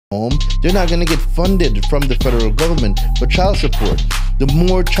home, they're not going to get funded from the federal government for child support. The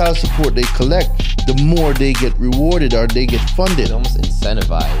more child support they collect, the more they get rewarded or they get funded. It's almost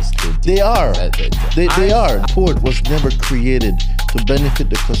incentivized to do They are. They are. Support was never created to benefit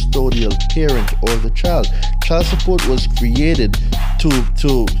the custodial parent or the child. Child support was created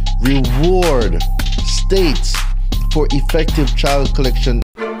to reward states for effective child collection.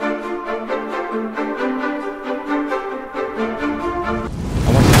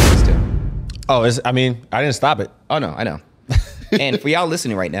 Oh, I didn't stop it. Oh, no, I know. And for y'all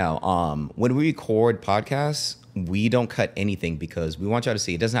listening right now, when we record podcasts, we don't cut anything because we want y'all to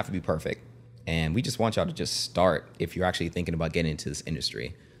see it doesn't have to be perfect. And we just want y'all to just start if you're actually thinking about getting into this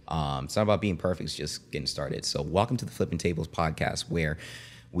industry. It's not about being perfect, it's just getting started. So welcome to the Flipping Tables podcast, where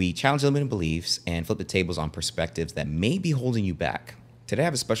we challenge limiting beliefs and flip the tables on perspectives that may be holding you back. Today I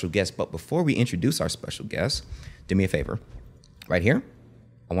have a special guest, but before we introduce our special guest, do me a favor. Right here,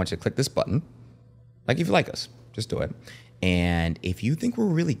 I want you to click this button. Like if you like us, just do it. And if you think we're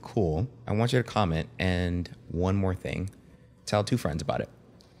really cool, I want you to comment. And one more thing, tell 2 friends about it,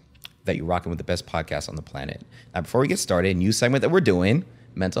 that you're rocking with the best podcast on the planet. Now, before we get started, new segment that we're doing,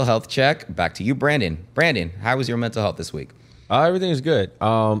 mental health check. Back to you, Brandon. Brandon, how was your mental health this week? Everything is good.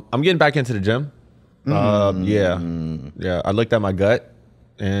 I'm getting back into the gym. Yeah. I looked at my gut,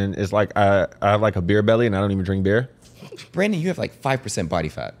 and it's like I have like a beer belly, and I don't even drink beer. Brandon, you have like 5% body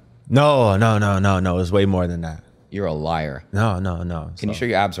fat. No. It's way more than that. You're a liar. No. Can you show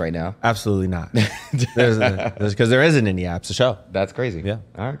your abs right now? Absolutely not. Because there isn't any abs to show. That's crazy. Yeah.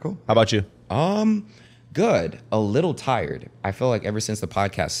 All right, cool. How about you? Good. A little tired. I feel like ever since the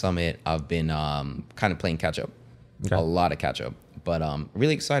podcast summit, I've been kind of playing catch up. Okay. A lot of catch up. But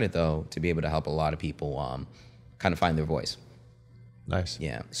really excited though to be able to help a lot of people kind of find their voice. Nice.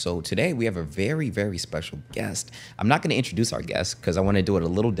 Yeah. So today we have a very, very special guest. I'm not going to introduce our guest because I want to do it a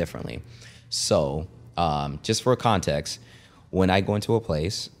little differently. So just for context, when I go into a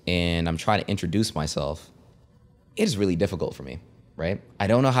place and I'm trying to introduce myself, it is really difficult for me, right? I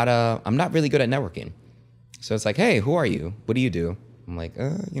don't know I'm not really good at networking. So it's like, hey, who are you? What do you do? I'm like, I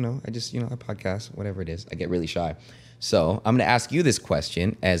podcast, whatever it is. I get really shy. So I'm going to ask you this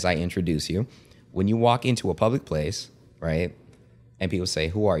question as I introduce you. When you walk into a public place, right? And people say,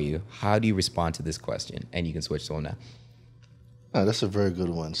 who are you? How do you respond to this question? And you can switch to them now. Oh, that's a very good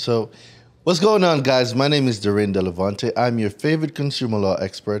one. So what's going on, guys? My name is Daraine Delevante. I'm your favorite consumer law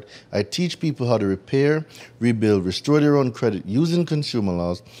expert. I teach people how to repair, rebuild, restore their own credit using consumer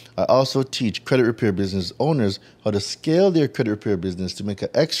laws. I also teach credit repair business owners how to scale their credit repair business to make an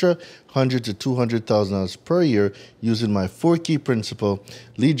extra $100,000 to $200,000 per year using my 4 key principle: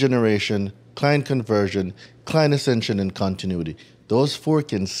 lead generation, client conversion, client ascension, and continuity. Those 4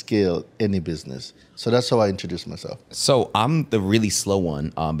 can scale any business. So that's how I introduce myself. So I'm the really slow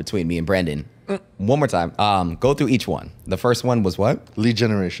one between me and Brandon. One more time. Go through each one. The first one was what? Lead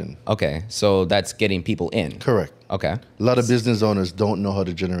generation. Okay. So that's getting people in. Correct. Okay. A lot of business owners don't know how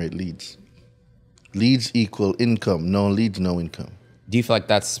to generate leads. Leads equal income. No leads, no income. Do you feel like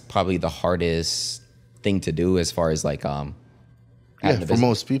that's probably the hardest thing to do as far as like for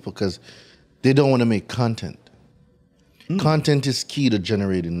most people, because they don't want to make content. Content is key to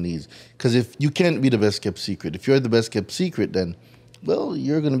generating leads. Because if you can't be the best kept secret, if you're the best kept secret, then, well,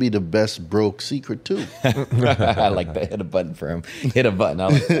 you're going to be the best broke secret too. I like that. Hit a button for him. Hit a button. I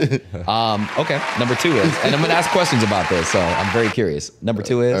like that. Okay. Number 2 is, and I'm going to ask questions about this, so I'm very curious. Number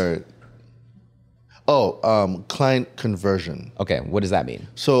 2 is? All right. Client conversion. Okay. What does that mean?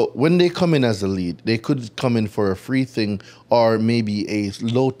 So when they come in as a lead, they could come in for a free thing or maybe a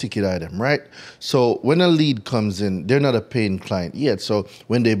low ticket item, right? So when a lead comes in, they're not a paying client yet. So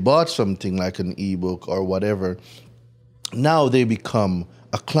when they bought something like an ebook or whatever, now they become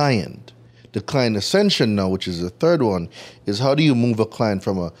a client. The client ascension now, which is the third one, is how do you move a client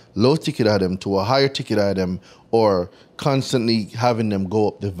from a low ticket item to a higher ticket item, or constantly having them go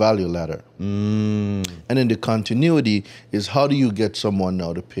up the value ladder. And then the continuity is how do you get someone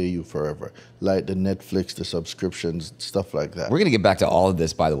now to pay you forever, like the Netflix, the subscriptions, stuff like that. We're going to get back to all of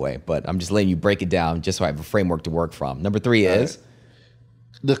this, by the way, but I'm just letting you break it down just so I have a framework to work from. Number 3 is?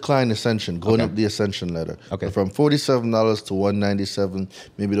 The client ascension, going up the ascension ladder. Okay. From $47 to $197,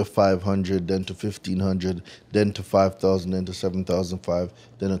 maybe to $500, then to $1,500, then to $5,000, then to $7,500,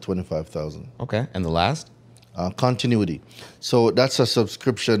 then to $25,000. Okay. And the last? Continuity. So that's a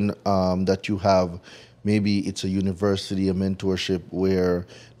subscription that you have. Maybe it's a university, a mentorship where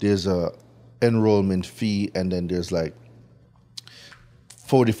there's a enrollment fee, and then there's like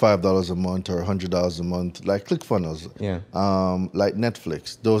 $45 a month or $100 a month, like ClickFunnels, like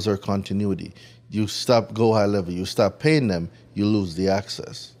Netflix. Those are continuity. You stop, go high level, you stop paying them, you lose the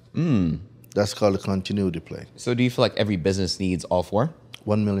access. That's called a continuity play. So do you feel like every business needs all four?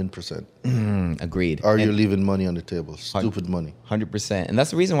 1,000,000%. Agreed. Or you're leaving money on the table. Stupid money. 100%. And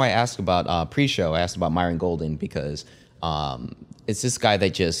that's the reason why I asked about pre-show. I asked about Myron Golden because it's this guy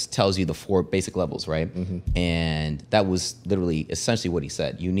that just tells you the four basic levels, right? And that was literally essentially what he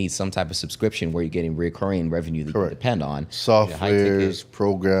said. You need some type of subscription where you're getting recurring revenue that you can depend on. Softwares,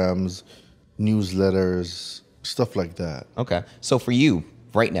 programs, newsletters, stuff like that. Okay. So for you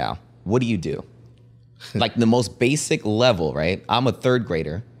right now, what do you do? Like the most basic level, right? I'm a third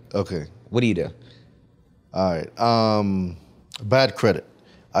grader. Okay. What do you do? All right. Bad credit.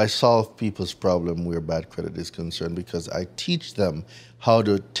 I solve people's problem where bad credit is concerned because I teach them how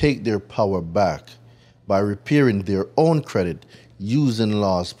to take their power back by repairing their own credit using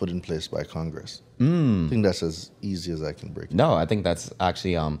laws put in place by Congress. I think that's as easy as I can break it. No, I think that's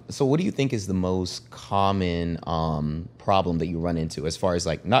actually, so what do you think is the most common problem that you run into as far as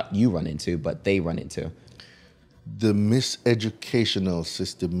like, not you run into, but they run into? The miseducational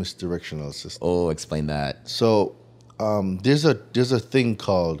system, misdirectional system. Oh, explain that. So there's a thing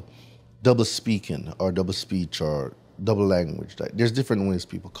called double speaking or double speech or double language. There's different ways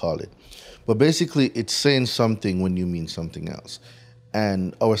people call it. But basically, it's saying something when you mean something else.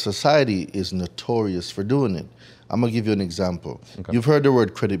 And our society is notorious for doing it. I'm going to give you an example. Okay. You've heard the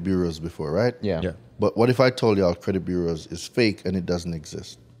word credit bureaus before, right? Yeah. But what if I told y'all credit bureaus is fake and it doesn't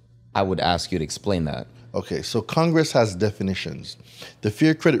exist? I would ask you to explain that. Okay, so Congress has definitions. The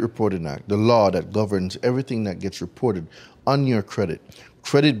Fair Credit Reporting Act, the law that governs everything that gets reported on your credit.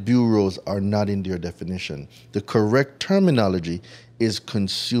 Credit bureaus are not in their definition. The correct terminology is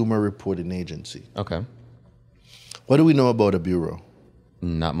consumer reporting agency. Okay. What do we know about a bureau?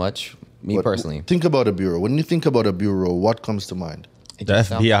 Not much. Me personally. Think about a bureau. When you think about a bureau, what comes to mind? The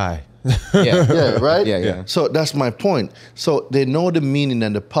FBI. Yeah, right? Yeah. So that's my point. So they know the meaning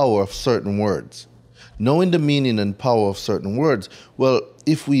and the power of certain words. Knowing the meaning and power of certain words, well,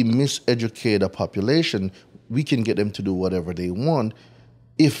 if we miseducate a population, we can get them to do whatever they want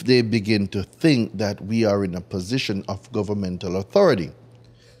if they begin to think that we are in a position of governmental authority.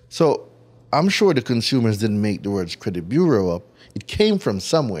 So I'm sure the consumers didn't make the words credit bureau up. It came from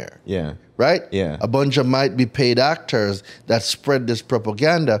somewhere. Yeah. Right? Yeah. A bunch of might be paid actors that spread this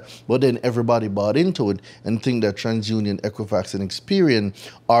propaganda, but then everybody bought into it and think that TransUnion, Equifax, and Experian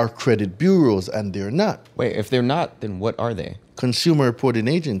are credit bureaus, and they're not. Wait, if they're not, then what are they? Consumer reporting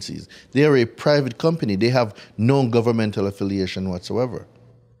agencies. They are a private company. They have no governmental affiliation whatsoever.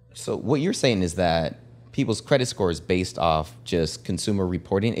 So what you're saying is that people's credit score is based off just consumer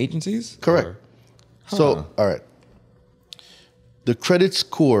reporting agencies? Correct. So, all right. The credit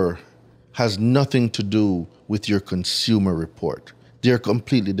score has nothing to do with your consumer report. They're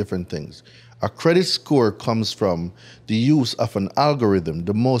completely different things. A credit score comes from the use of an algorithm.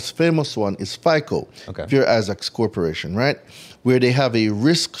 The most famous one is FICO, Fair Isaacs Corporation, right? Where they have a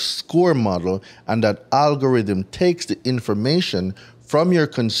risk score model, and that algorithm takes the information from your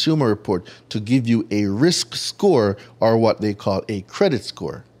consumer report to give you a risk score, or what they call a credit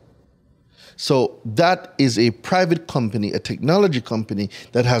score. So that is a private company, a technology company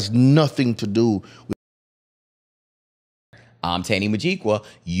that has nothing to do with. I'm Tani Majikwa,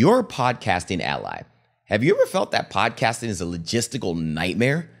 your podcasting ally. Have you ever felt that podcasting is a logistical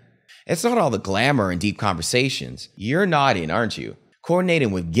nightmare? It's not all the glamour and deep conversations. You're nodding, aren't you?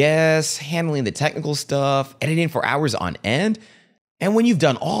 Coordinating with guests, handling the technical stuff, editing for hours on end. And when you've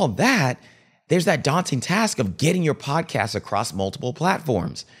done all that, there's that daunting task of getting your podcast across multiple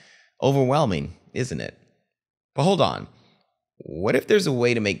platforms. Overwhelming, isn't it? But hold on. What if there's a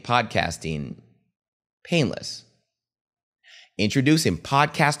way to make podcasting painless? Introducing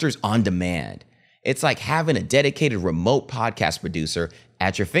Podcasters on Demand. It's like having a dedicated remote podcast producer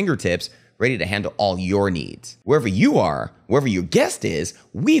at your fingertips, ready to handle all your needs. Wherever you are, wherever your guest is,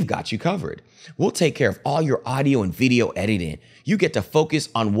 we've got you covered. We'll take care of all your audio and video editing. You get to focus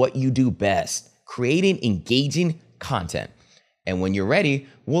on what you do best, creating engaging content. And when you're ready,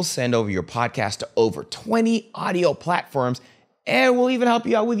 we'll send over your podcast to over 20 audio platforms, and we'll even help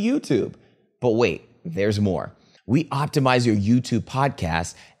you out with YouTube. But wait, there's more. We optimize your YouTube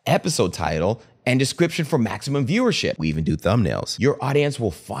podcast, episode title, and description for maximum viewership. We even do thumbnails. Your audience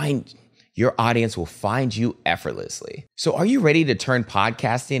will find you effortlessly. So are you ready to turn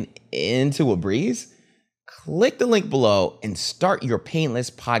podcasting into a breeze? Click the link below and start your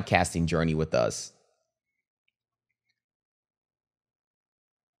painless podcasting journey with us.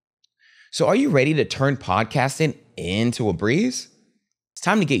 So are you ready to turn podcasting into a breeze? It's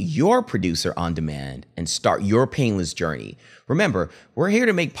time to get your producer on demand and start your painless journey. Remember, we're here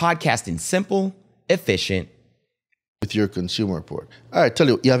to make podcasting simple, efficient, with your consumer report. All right, tell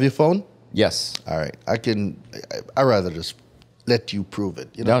you, you have your phone? Yes. All right, I rather just let you prove it.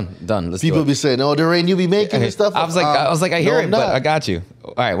 You know? Done. Let's People do it. be saying, "Oh, Daraine, you be making this stuff." I was like, I hear no, it, I'm but not. I got you.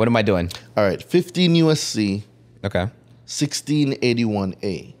 All right, what am I doing? All right, 15 USC, Okay.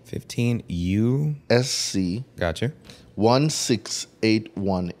 1681A, 15 U. SC, Gotcha.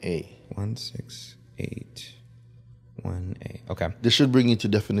 1681A. 1681A. Okay. This should bring you to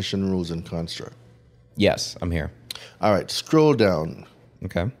definition, rules, and construct. Yes, I'm here. All right, scroll down.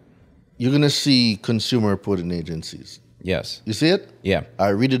 Okay. You're gonna see consumer reporting agencies. Yes. You see it? Yeah. All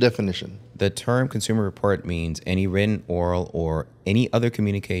right, read the definition. The term consumer report means any written, oral, or any other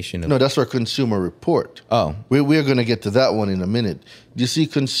communication. No, that's our consumer report. Oh. We're going to get to that one in a minute. Do you see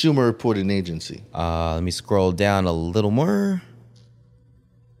consumer reporting agency? Let me scroll down a little more.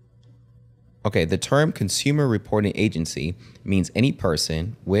 Okay, the term consumer reporting agency means any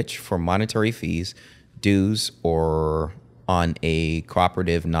person which, for monetary fees, dues, or on a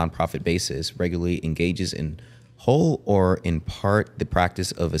cooperative nonprofit basis, regularly engages in whole or in part the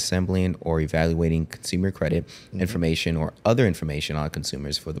practice of assembling or evaluating consumer credit information or other information on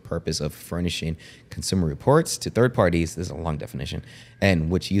consumers for the purpose of furnishing consumer reports to third parties. This is a long definition, and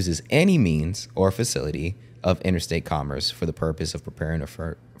which uses any means or facility of interstate commerce for the purpose of preparing or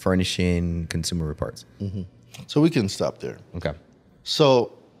furnishing consumer reports. So we can stop there. Okay.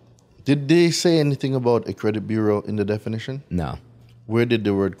 So did they say anything about a credit bureau in the definition? No, Where did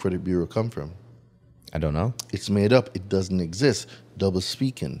the word credit bureau come from? I don't know. It's made up. It doesn't exist. Double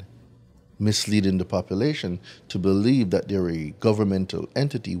speaking, misleading the population to believe that they're a governmental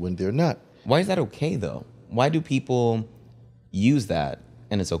entity when they're not. Why is that okay though? Why do people use that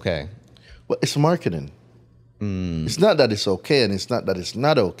and it's okay? Well, it's marketing. It's not that it's okay and it's not that it's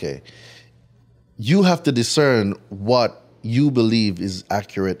not okay. You have to discern what you believe is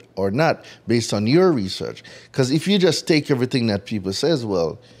accurate or not based on your research. Because if you just take everything that people says,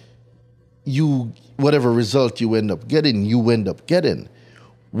 well, whatever result you end up getting.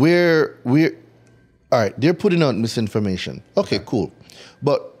 All right, they're putting out misinformation. Okay, cool.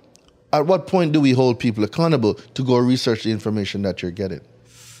 But at what point do we hold people accountable to go research the information that you're getting?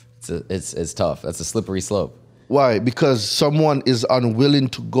 It's tough. That's a slippery slope. Why? Because someone is unwilling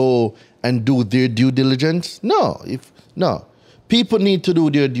to go and do their due diligence? No. People need to do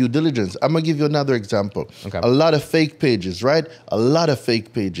their due diligence. I'm going to give you another example. Okay. A lot of fake pages, right? A lot of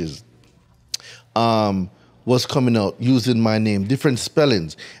fake pages was coming out using my name, different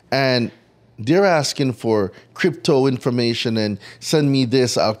spellings. And they're asking for crypto information and send me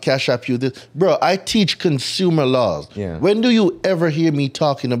this, I'll cash app you this. Bro, I teach consumer laws. Yeah. When do you ever hear me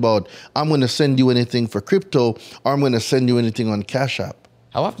talking about I'm going to send you anything for crypto or I'm going to send you anything on Cash App?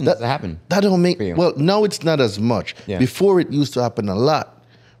 How often does that happen? That don't make, for you? well, now it's not as much. Yeah. Before it used to happen a lot,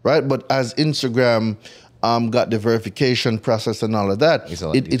 right? But as Instagram got the verification process and all of that, It's a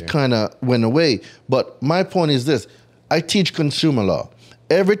lot it easier. kind of went away. But my point is this, I teach consumer law.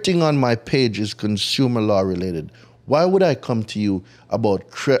 Everything on my page is consumer law related. Why would I come to you about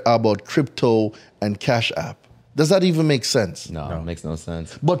crypto and Cash App? Does that even make sense? No, it makes no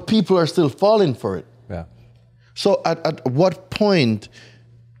sense. But people are still falling for it. Yeah. So at what point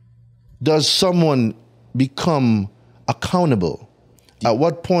does someone become accountable? At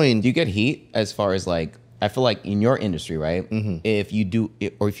what point? Do you get heat as far as like, I feel like in your industry, right? If you do,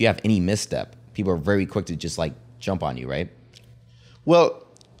 or if you have any misstep, people are very quick to just like jump on you, right? Well,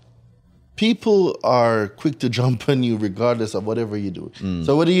 people are quick to jump on you regardless of whatever you do.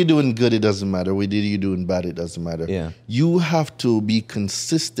 So whether you're doing good, it doesn't matter. Whether you're doing bad, it doesn't matter. Yeah. You have to be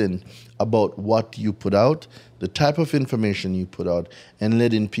consistent about what you put out, the type of information you put out, and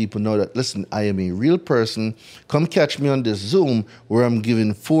letting people know that, listen, I am a real person. Come catch me on this Zoom where I'm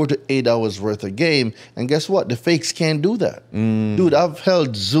giving 4 to 8 hours worth of game. And guess what? The fakes can't do that. Dude, I've held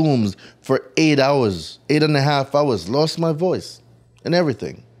Zooms for 8 hours, 8.5 hours, lost my voice and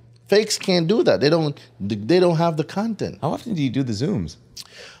everything. Fakes can't do that. They don't have the content. How often do you do the Zooms?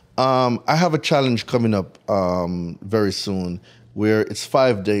 I have a challenge coming up very soon where it's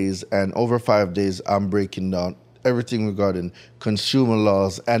 5 days, and over 5 days, I'm breaking down everything regarding consumer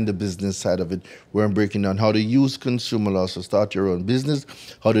laws and the business side of it, where I'm breaking down how to use consumer laws to start your own business,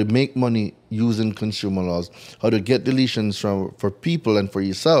 how to make money using consumer laws, how to get deletions for people and for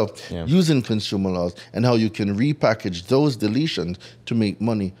yourself using consumer laws, and how you can repackage those deletions to make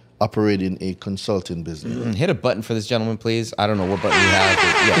money operating a consulting business. Hit a button for this gentleman, please. I don't know what button you have,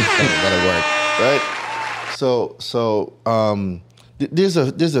 but yeah, that'll work. Right? So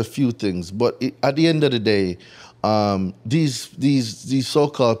there's a few things, but at the end of the day, these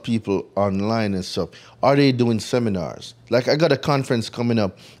so-called people online and stuff, are they doing seminars? Like I got a conference coming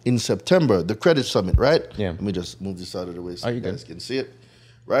up in September, the Credit Summit, right? Yeah. Let me just move this out of the way so you you guys can see it,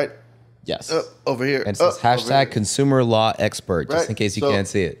 right? Yes. Over here. And it says over here. hashtag consumer law expert, just Right. in case you So- can't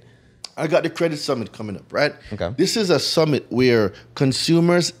see it. I got the Credit Summit coming up, right? Okay. This is a summit where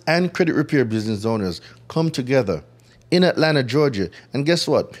consumers and credit repair business owners come together in Atlanta, Georgia. And guess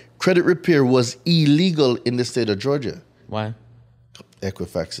what? Credit repair was illegal in the state of Georgia. Why?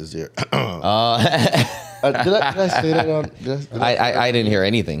 Equifax is here. Did I say that on? I didn't hear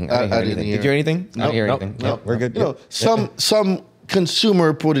anything. I didn't hear anything. Did you hear anything? I didn't hear Nope, anything. nope. We're good. You know, some consumer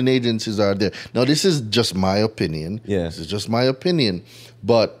reporting agencies are there. Now, this is just my opinion. Yeah. This is just my opinion.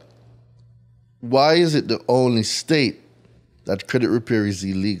 But why is it the only state that credit repair is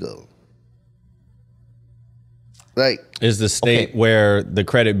illegal? Like, Is the state Okay. where the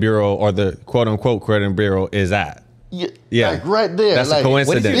credit bureau or the quote unquote credit bureau is at. Yeah. like right there. That's a like,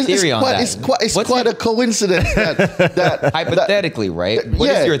 coincidence. What is your theory on that? It's What's quite your- a coincidence that Hypothetically, right? What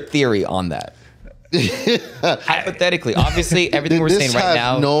is yeah. your theory on that? Hypothetically, obviously, everything we're this saying right has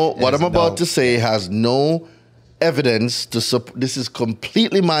now. no. What is I'm about no- to say has no evidence to support. This is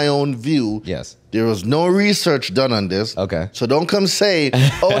completely my own view. Yes. There was no research done on this. Okay. So don't come say,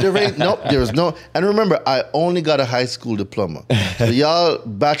 oh, there ain't, nope, there's no. And remember, I only got a high school diploma. So y'all,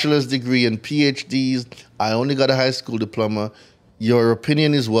 bachelor's degree and PhDs, I only got a high school diploma. Your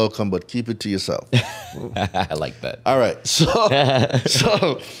opinion is welcome, but keep it to yourself. I like that. All right. So,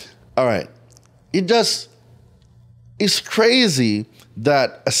 all right. It's crazy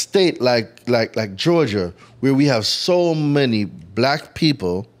that a state like Georgia, where we have so many black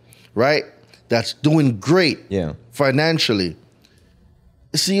people, right, that's doing great Yeah. financially,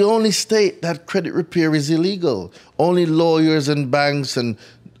 it's the only state that credit repair is illegal. Only lawyers and banks and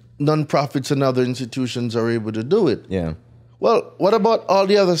nonprofits and other institutions are able to do it. Yeah. Well, what about all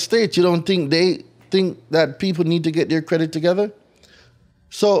the other states? You don't think they think that people need to get their credit together?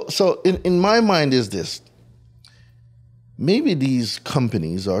 So in my mind is this. Maybe these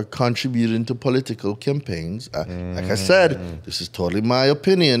companies are contributing to political campaigns. Like I said, this is totally my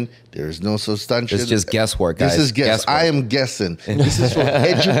opinion. There is no substantial. It's just guesswork, guys. This is guess. Guesswork. I am guessing. This is for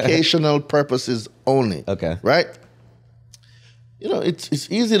educational purposes only. Okay. Right? You know,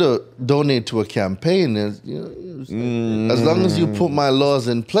 it's easy to donate to a campaign. As long as you put my laws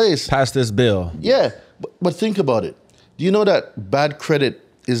in place. Pass this bill. Yeah, but think about it. Do you know that bad credit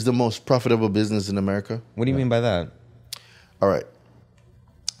is the most profitable business in America? What do you mean by that? All right.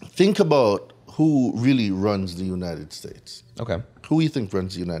 Think about who really runs the United States. Okay. Who do you think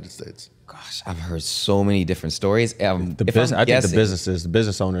runs the United States? Gosh, I've heard so many different stories. I think the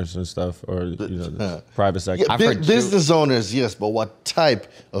business owners and stuff, or the private sector. Yeah, I've heard business owners, yes, but what type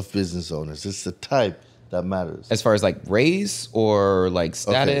of business owners? It's the type that matters. As far as like race or like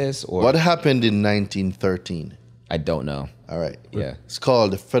status or What happened in 1913? I don't know. All right. Yeah. It's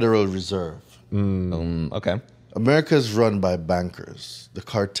called the Federal Reserve. Okay. America is run by bankers, the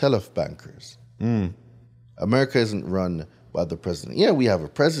cartel of bankers. America isn't run by the president. Yeah, we have a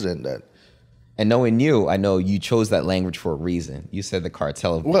president that. And knowing you, I know you chose that language for a reason. You said the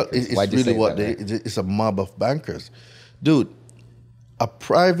cartel of Well, bankers. it's Why'd you really say what that way? it's a mob of bankers. Dude, a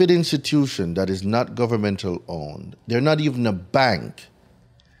private institution that is not governmental owned, they're not even a bank,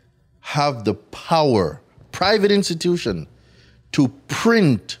 have the power, private institution, to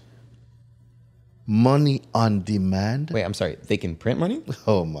print money on demand. Wait, I'm sorry. They can print money?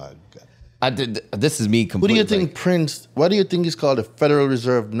 Oh my God. This is me Who do completely. you think prints, what do you think is called the Federal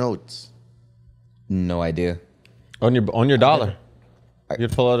Reserve notes? No idea. On your dollar. You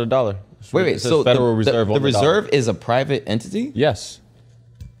pull out a dollar. Wait. It says So Federal Reserve the on the dollar. reserve is a private entity? Yes.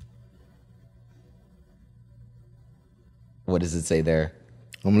 What does it say there?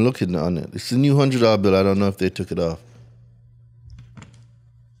 I'm looking on it. It's a new $100 bill. I don't know if they took it off.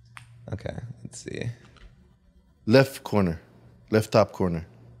 Okay, let's see. Left corner, left top corner.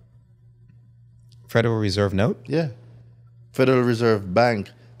 Federal Reserve note? Yeah. Federal Reserve Bank.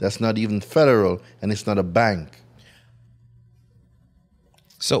 That's not even federal, and it's not a bank.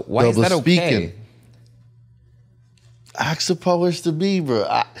 So why is Double that okay? speaking. Ask the powers to be, bro.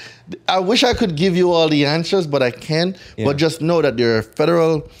 I wish I could give you all the answers, but I can't. Yeah. But just know that they're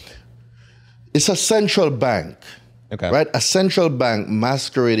federal. It's a central bank. Okay. Right? A central bank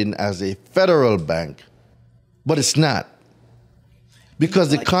masquerading as a federal bank, but it's not.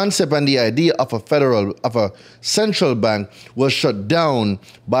 Because the concept and the idea of a central bank was shut down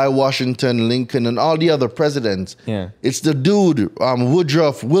by Washington, Lincoln, and all the other presidents. Yeah. It's the dude,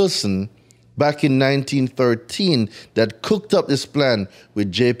 Woodrow Wilson, back in 1913 that cooked up this plan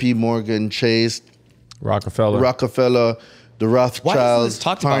with J.P. Morgan, Chase, Rockefeller, the Why isn't Rothschilds, this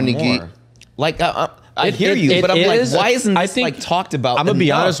talked about Carnegie. more? Like, I hear you, but I'm like, why isn't this like talked about? I'm gonna be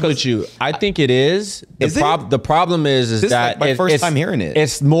enough? honest with you. I think it is. Is it? The problem is This is that like my first time hearing it.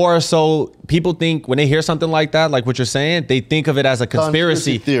 It's more so people think when they hear something like that, like what you're saying, they think of it as a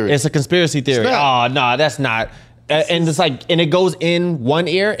conspiracy theory. It's a conspiracy theory. Oh no, that's not. And it's like, and it goes in one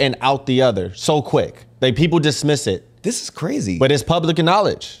ear and out the other so quick. Like people dismiss it. This is crazy. But it's public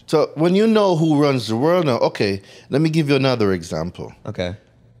knowledge. So when you know who runs the world now, okay, let me give you another example. Okay.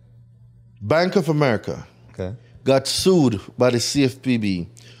 Bank of America Okay. got sued by the CFPB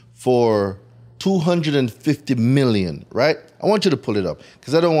for $250 million, right? I want you to pull it up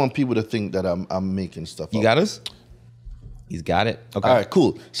because I don't want people to think that I'm making stuff up. You got us? He's got it. Okay. All right,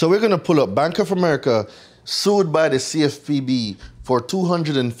 cool. So we're going to pull up Bank of America sued by the CFPB for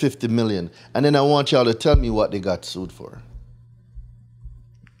 $250 million. And then I want y'all to tell me what they got sued for.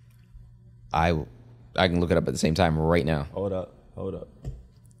 I can look it up at the same time right now. Hold up.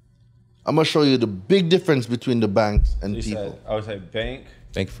 I'm going to show you the big difference between the banks and people. I would say bank.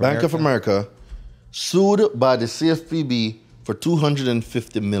 Bank of America sued by the CFPB for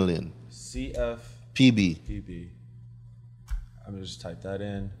 $250 million. CFPB. PB. I'm gonna just type that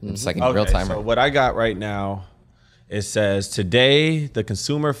in. It's like in real time. So what I got right now, it says today the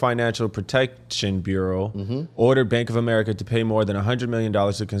Consumer Financial Protection Bureau ordered Bank of America to pay more than $100 million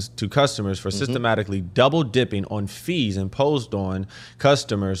to customers for systematically double dipping on fees imposed on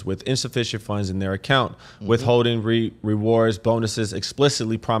customers with insufficient funds in their account, withholding rewards, bonuses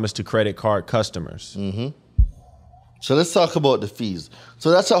explicitly promised to credit card customers. So let's talk about the fees. So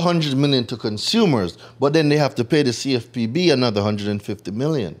that's $100 million to consumers, but then they have to pay the CFPB another $150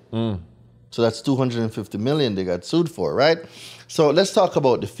 million. So that's $250 million they got sued for, right? So let's talk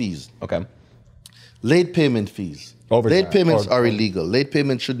about the fees. Okay. Late payment fees. Overdraft. Late payments are illegal. Late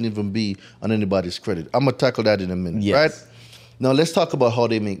payments shouldn't even be on anybody's credit. I'm gonna tackle that in a minute, Yes. right? Now let's talk about how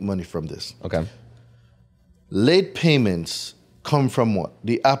they make money from this. Okay. Late payments come from what?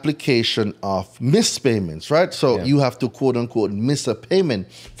 The application of missed payments, right? So you have to quote unquote miss a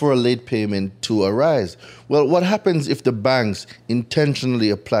payment for a late payment to arise. Well, what happens if the banks intentionally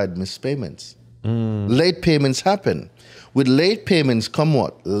applied missed payments? Late payments happen. With late payments come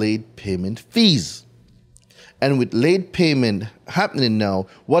what? Late payment fees. And with late payment happening now,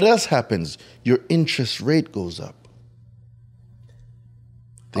 what else happens? Your interest rate goes up.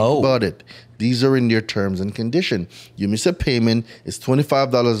 Think about it. These are in their terms and condition. You miss a payment, it's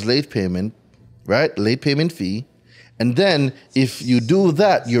 $25 late payment, right? Late payment fee. And then if you do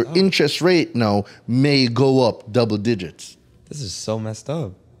that, your interest rate now may go up double digits. This is so messed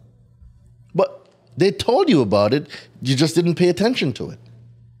up. But they told you about it. You just didn't pay attention to it.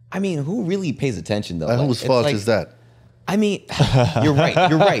 I mean, who really pays attention though? And Like, whose it's fault like- is that? I mean, you're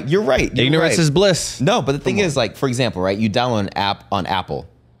right. Ignorance is bliss. No, but the thing is, like, for example, right? You download an app on Apple.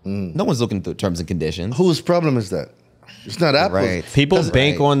 No one's looking through terms and conditions. Whose problem is that? It's not Apple's. Right. People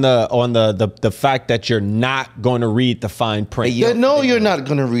bank on the fact that you're not going to read the fine print. Yeah. They know you're not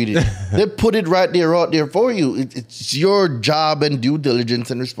going to read it. They put it right there, out there for you. It's your job and due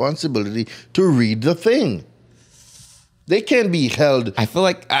diligence and responsibility to read the thing. They can't be held. I feel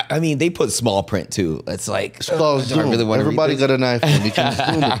like, I mean, they put small print too. It's like, do I Zoom. really want to Everybody read this? got an iPhone. You can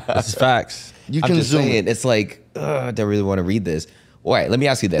zoom it. This is facts. You I'm can just zoom saying, it. it's like, do I really want to read this? All right, let me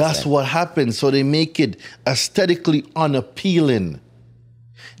ask you this. That's then. what happens. So they make it aesthetically unappealing.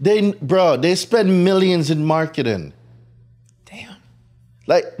 They spend millions in marketing. Damn.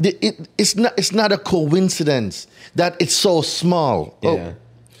 Like it's not a coincidence that it's so small. Yeah.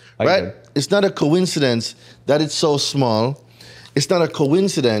 Right? It's not a coincidence that it's so small. It's not a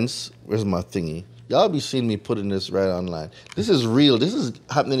coincidence. Where's my thingy? Y'all be seeing me putting this right online. This is real. This is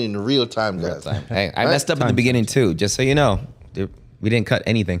happening in real time, guys. Hey, I messed up in the beginning too, just so you know. We didn't cut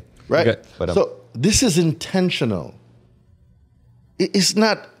anything. Right? Good. But, So this is intentional. It's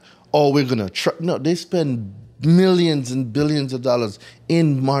not, we're going to try. No, they spend millions and billions of dollars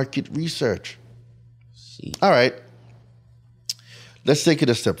in market research. All right. Let's take it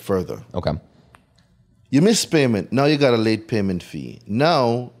a step further. Okay. You miss payment. Now you got a late payment fee.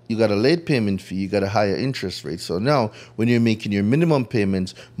 Now you got a late payment fee. You got a higher interest rate. So now when you're making your minimum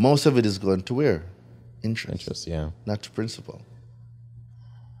payments, most of it is going to where? Interest. Yeah. Not to principal.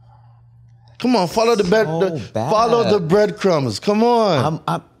 Come on, follow the follow the breadcrumbs. Come on.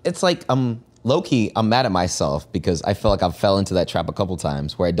 It's like low key. I'm mad at myself because I feel like I've fell into that trap a couple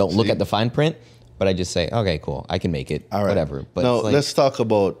times where I don't look at the fine print, but I just say, okay, cool, I can make it. All right. Whatever. But now it's like, let's talk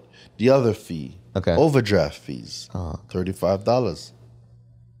about the other fee. Okay. Overdraft fees. $35.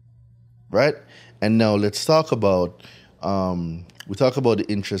 right? And now let's talk about, we talk about the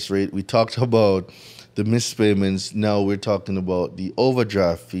interest rate. We talked about the missed payments. Now we're talking about the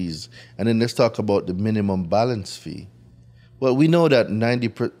overdraft fees. And then let's talk about the minimum balance fee. Well, we know that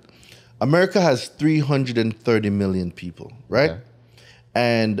America has 330 million people, right? Okay.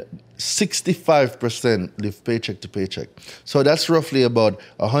 And 65% live paycheck to paycheck. So that's roughly about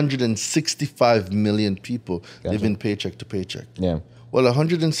 165 million people living paycheck to paycheck. Yeah. Well,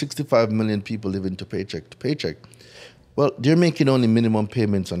 165 million people living to paycheck. Well, they're making only minimum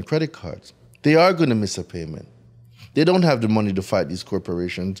payments on credit cards. They are going to miss a payment. They don't have the money to fight these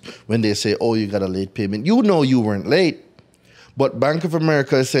corporations when they say, oh, you got a late payment. You know you weren't late. But Bank of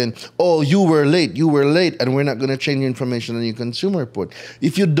America is saying, oh, you were late, and we're not going to change your information on your consumer report.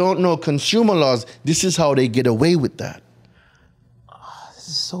 If you don't know consumer laws, this is how they get away with that. This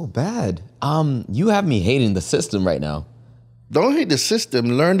is so bad. You have me hating the system right now. Don't hate the system,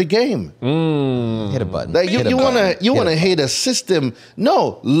 learn the game. Hit a button. Like you want to hate a system.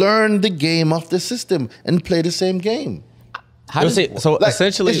 No, learn the game of the system and play the same game. How does it? So Like,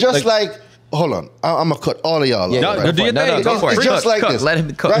 essentially, it's just like hold on, I'm gonna cut all of y'all off. No, do your thing. Go for it. It's just like this. Let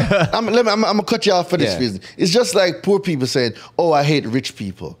him cook. Right? I'm gonna cut you off for this Yeah. reason. It's just like poor people saying, "Oh, I hate rich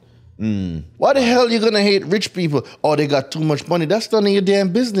people." Why the hell are you gonna hate rich people? Oh, they got too much money. That's none of your damn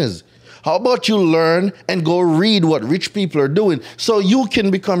business. How about you learn and go read what rich people are doing so you can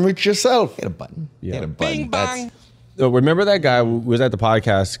become rich yourself? Hit a button. Yeah. Hit a button. That's remember that guy who was at the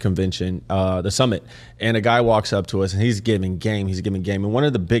podcast convention, the summit, and a guy walks up to us and he's giving game. And one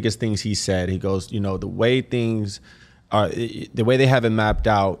of the biggest things he said, he goes, the way things are, the way they have it mapped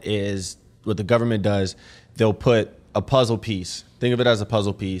out is what the government does. They'll put a puzzle piece. Think of it as a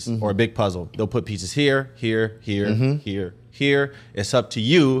puzzle piece or a big puzzle. They'll put pieces here, here, here. It's up to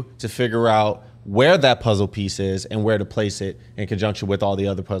you to figure out where that puzzle piece is and where to place it in conjunction with all the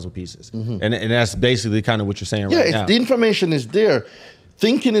other puzzle pieces. And that's basically kind of what you're saying right now. The information is there.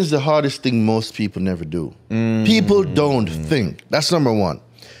 Thinking is the hardest thing most people never do. People don't think. That's number one.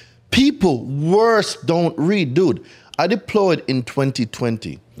 People, worse, don't read. Dude, I deployed in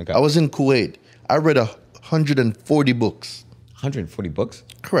 2020. Okay. I was in Kuwait. I read 140 books. 140 books.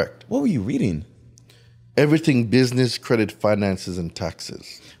 Correct. What were you reading? Everything business, credit, finances, and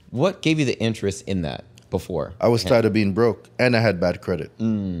taxes. What gave you the interest in that before? I was tired of being broke, and I had bad credit.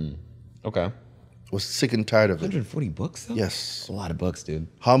 Okay. Was sick and tired of it. 140 books though? Yes. That's a lot of books, dude.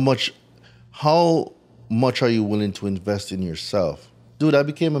 How much are you willing to invest in yourself? Dude, I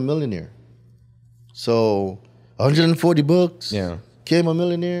became a millionaire. So 140 books. Yeah. Became a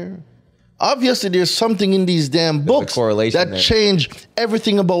millionaire. Obviously, there's something in these damn books correlation that there. changed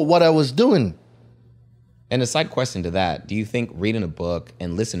everything about what I was doing. And a side question to that, do you think reading a book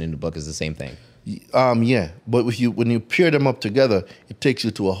and listening to a book is the same thing? Yeah, but when you pair them up together, it takes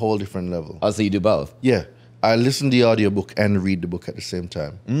you to a whole different level. Oh, so you do both? Yeah, I listen to the audiobook and read the book at the same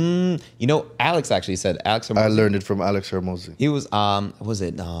time. Alex actually said, I learned it from Alex Hermosi. he was,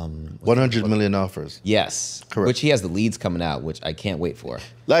 100 million offers. yes. Correct. Which he has the leads coming out, which I can't wait for.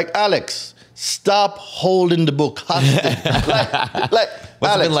 Like Alex, stop holding the book hostage. like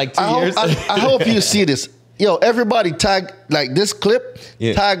What's Alex, it been like 2 years? I hope you see this. Yo, everybody tag like this clip.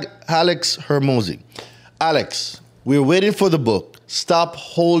 Yeah. Tag Alex Hermosi. Alex, we're waiting for the book. Stop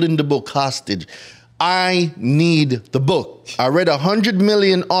holding the book hostage. I need the book. I read 100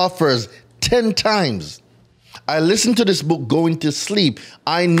 million offers 10 times. I listened to this book going to sleep.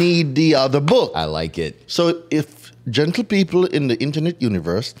 I need the other book. I like it. So if gentle people in the internet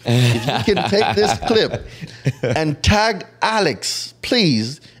universe, if you can take this clip and tag Alex,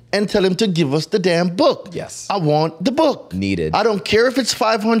 please, and tell him to give us the damn book. Yes. I want the book. Needed. I don't care if it's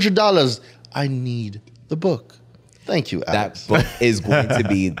 $500. I need the book. Thank you, Alex. That book is going to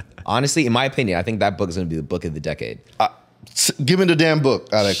be, honestly, in my opinion, I think that book is going to be the book of the decade. Give me the damn book,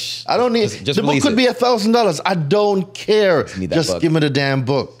 Alex. I don't need, Just the book release could it. be $1,000. I don't care. need that Just book. give me the damn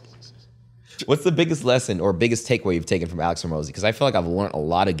book. What's the biggest lesson or biggest takeaway you've taken from Alex Hormozi? Because I feel like I've learned a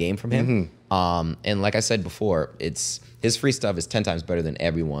lot of game from him. And like I said before, his free stuff is 10 times better than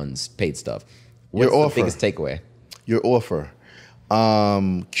everyone's paid stuff. What's Your the offer. biggest takeaway? Your offer.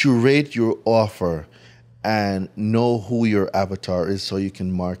 Curate your offer and know who your avatar is so you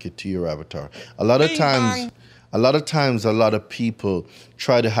can market to your avatar. A lot of times, a lot of people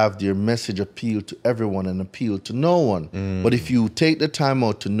try to have their message appeal to everyone and appeal to no one. But if you take the time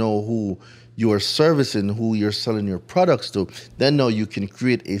out to know who you are servicing, who you're selling your products to, then now you can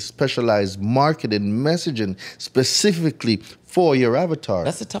create a specialized marketing messaging specifically for your avatar.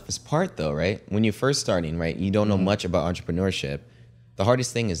 That's the toughest part, though, right? When you're first starting, right? You don't know much about entrepreneurship. The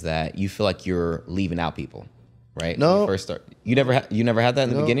hardest thing is that you feel like you're leaving out people. right? No. When you first start. You never had that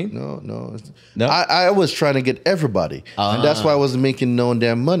in the beginning? No. I was trying to get everybody. And that's why I wasn't making no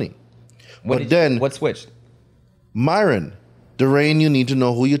damn money. What switched? Myron, Daraine, you need to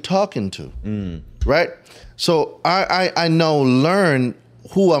know who you're talking to. Right? So I now learn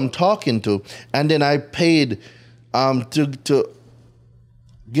who I'm talking to, and then I paid to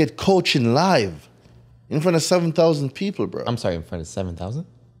get coaching live in front of 7,000 people, bro. I'm sorry, in front of 7,000?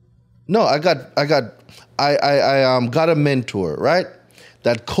 No, I got a mentor, right?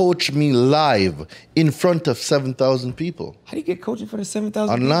 That coached me live in front of 7,000 people. How do you get coaching for the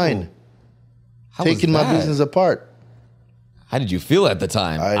 7,000 online? Taking my business apart. How did you feel at the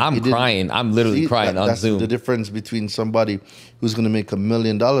time? I'm crying. I'm literally crying on Zoom. That's the difference between somebody who's going to make $1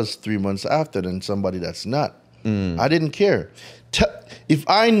 million 3 months after and somebody that's not. I didn't care. If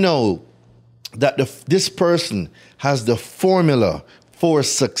I know that this person has the formula for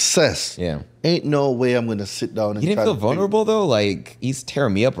success, ain't no way I'm going to sit down and You didn't feel vulnerable, though? Like, he's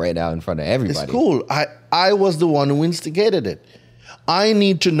tearing me up right now in front of everybody. It's cool. I was the one who instigated it. I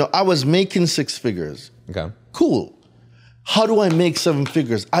need to know. I was making 6 figures. Okay. Cool. How do I make 7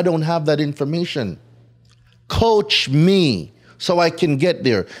 figures? I don't have that information. Coach me so I can get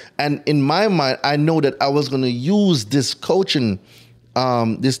there. And in my mind, I know that I was going to use this coaching,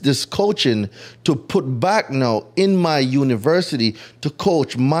 this coaching to put back now in my university to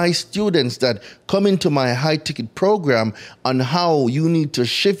coach my students that come into my high ticket program on how you need to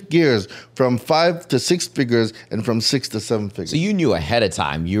shift gears from 5 to 6 figures and from 6 to 7 figures. So you knew ahead of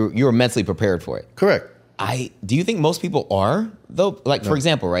time. You were mentally prepared for it. Correct. Do you think most people are, though? Like, for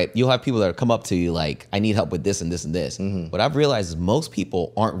example, right? You'll have people that come up to you like, I need help with this and this and this. What I've realized is most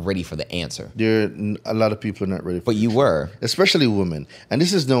people aren't ready for the answer. A lot of people are not ready for it. But you were. Especially women. And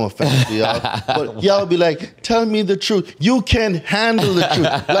this is no offense to y'all. But y'all be like, tell me the truth. You can handle the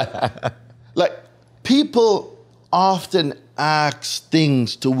truth. Like people often ask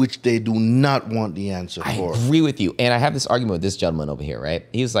things to which they do not want the answer for. I agree with you. And I have this argument with this gentleman over here, right?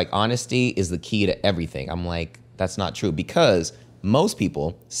 He was like, honesty is the key to everything. I'm like, that's not true, because most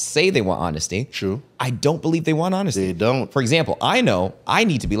people say they want honesty. True. I don't believe they want honesty. They don't. For example, I know I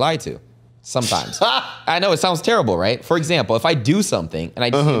need to be lied to sometimes. I know it sounds terrible, right? For example, if I do something and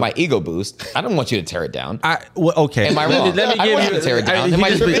I just need my ego boost, I don't want you to tear it down. Okay. Am I wrong? Let me I give want you you to tear it down. Am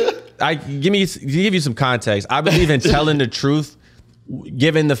I tripping? Give you some context. I believe in telling the truth,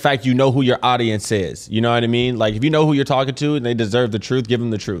 given the fact you know who your audience is. You know what I mean? Like, if you know who you're talking to and they deserve the truth, give them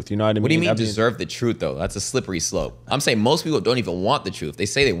the truth. You know what I mean? What do you mean deserve the truth, though? That's a slippery slope. I'm saying most people don't even want the truth. They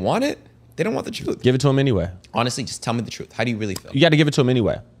say they want it. They don't want the truth. Give it to them anyway. Honestly, just tell me the truth. How do you really feel? You got to give it to them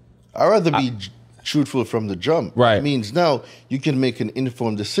anyway. I'd rather be truthful from the jump. Right. It means now you can make an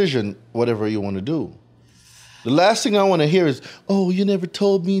informed decision, whatever you want to do. The last thing I want to hear is, oh, you never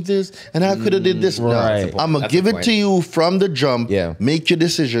told me this, and I could have did this. Right. No, I'm going to give it to you from the jump. Yeah. Make your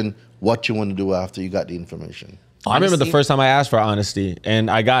decision what you want to do after you got the information. I remember the first time I asked for honesty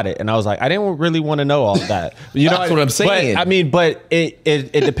and I got it, and I was like, I didn't really want to know all that. You know That's what I'm saying. But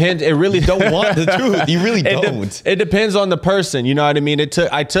it depends. It really don't want the truth. You really don't. It depends on the person. You know what I mean?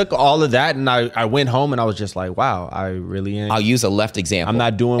 I took all of that and I went home and I was just like, wow, I really ain't. I'll use a left example. I'm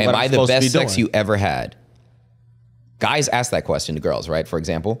not doing what Am I'm I the supposed to be best sex doing? you ever had? Guys ask that question to girls, right? For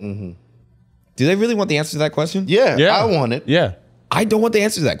example. Do they really want the answer to that question? Yeah, I want it. Yeah. I don't want the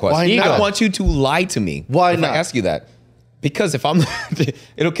answer to that question. Why not? I want you to lie to me. Why if not? I ask you that. Because if I'm,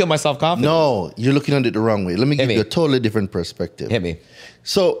 it'll kill my self-confidence. No, you're looking at it the wrong way. Let me give you a totally different perspective. Hit me.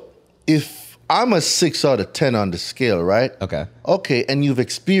 So if I'm a 6 out of 10 on the scale, right? Okay. Okay, and you've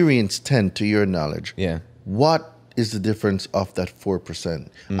experienced 10 to your knowledge. Yeah. What is the difference of that 4%?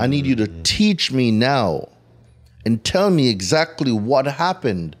 I need you to teach me now and tell me exactly what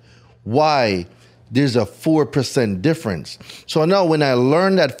happened, why there's a 4% difference. So now when I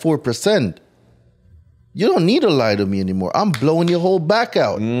learn that 4%, you don't need to lie to me anymore. I'm blowing your whole back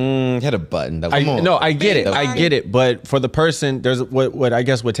out. Hit a button. I get it. I get it. But for the person, there's what I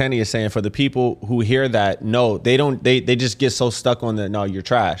guess what Tanny is saying. For the people who hear that, no, they don't. They just get so stuck on the no, you're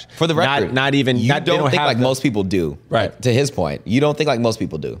trash. For the record, not even. You don't think like most people do. Right. To his point, you don't think like most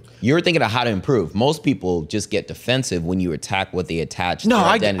people do. You're thinking of how to improve. Most people just get defensive when you attack what they attach. No,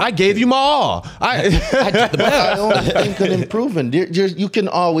 I gave you my all. I don't think on improving. You can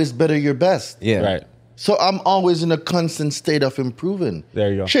always better your best. Yeah. Right. So I'm always in a constant state of improving. There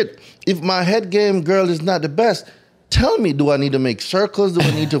you go. Shit, if my head game girl is not the best, Tell me, do I need to make circles? Do I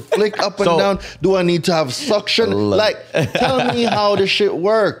need to flick up and down? Do I need to have suction? Like, tell me how the shit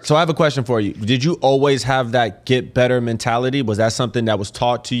works. So I have a question for you. Did you always have that get better mentality? Was that something that was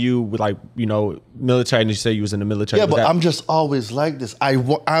taught to you with, like, you know, military? And you say you was in the military. Yeah, Was but that- I'm just always like this.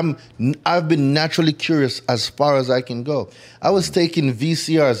 I've been naturally curious as far as I can go. I was taking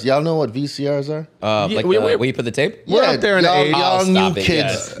VCRs. Y'all know what VCRs are? Where you put the tape? We're up there in the y'all, 80s. y'all Oh, new stop it,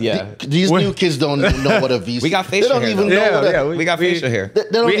 kids. yes, yeah. These new kids don't know what a VCR. We got They facial don't hair, even though. know what a, We got facial hair. They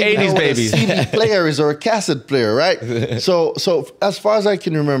don't We even 80s know what babies. a CD player is or a cassette player, right? So as far as I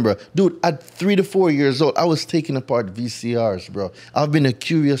can remember, dude, at 3 to 4 years old, I was taking apart VCRs, bro. I've been a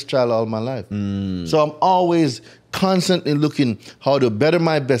curious child all my life. So I'm always constantly looking how to better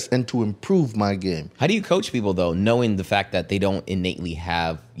my best and to improve my game. How do you coach people though, knowing the fact that they don't innately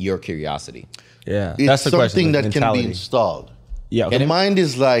have your curiosity? Yeah, It's that's the question. something that mentality. can be installed. Yeah, The mind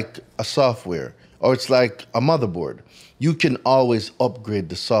is like a software, or it's like a motherboard. You can always upgrade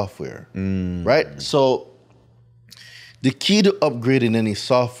the software, right? So the key to upgrading any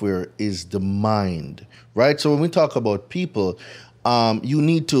software is the mind, right? So when we talk about people, you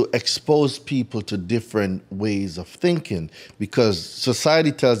need to expose people to different ways of thinking, because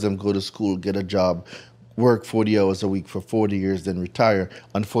society tells them go to school, get a job, work 40 hours a week for 40 years, then retire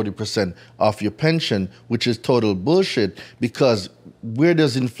on 40% off your pension, which is total bullshit, because where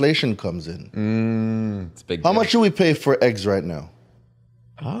does inflation comes in? It's big. How much do we pay for eggs right now?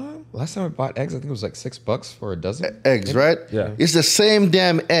 Last time I bought eggs, I think it was like $6 for a dozen. Eggs, right? Yeah. It's the same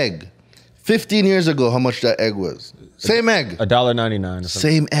damn egg. 15 years ago, how much that egg was? Same egg. $1.99 or something.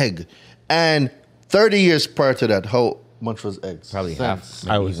 Same egg. And 30 years prior to that, how much was eggs? Probably Cents.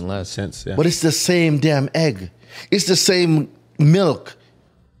 half, I maybe was even less. since, yeah. But it's the same damn egg. It's the same milk.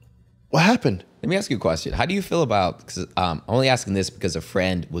 What happened? Let me ask you a question. How do you feel about, because I'm only asking this because a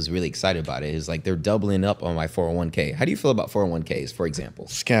friend was really excited about it. It's like they're doubling up on my 401k. How do you feel about 401ks, for example?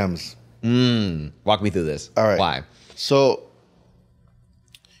 Scams. Walk me through this. All right. Why? So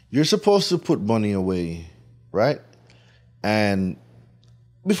you're supposed to put money away, right? And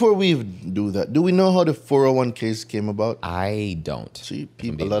before we even do that, do we know how the 401ks came about? I don't. See, if I'm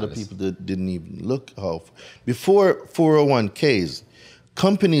people, a being lot of honest. people that didn't even look how. Before 401ks,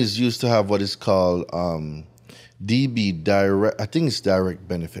 companies used to have what is called DB, direct. I think it's direct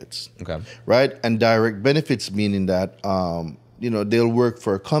benefits. Okay. Right, and direct benefits meaning that they'll work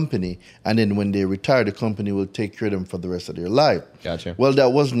for a company, and then when they retire, the company will take care of them for the rest of their life. Gotcha. Well,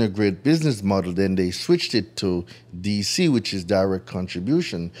 that wasn't a great business model. Then they switched it to DC, which is direct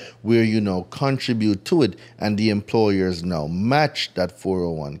contribution, where contribute to it, and the employers now match that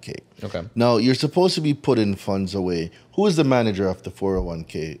 401k. Okay. Now you're supposed to be putting funds away. Who is the manager of the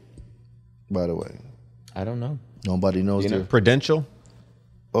 401k? By the way, I don't know. nobody knows. Prudential?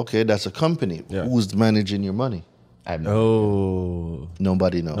 Okay, that's a company. Yeah. Who's managing your money? I have no. Oh,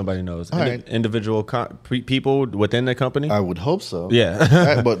 Nobody knows. nobody knows. All right. Individual people within the company? I would hope so. Yeah.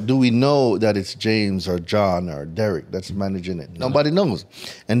 Right, but do we know that it's James or John or Derek that's managing it? Nobody knows.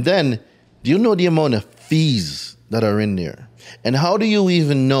 And then, do you know the amount of fees that are in there? And how do you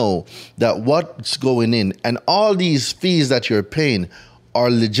even know that what's going in and all these fees that you're paying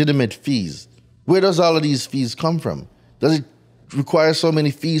are legitimate fees? Where does all of these fees come from? Does it require so many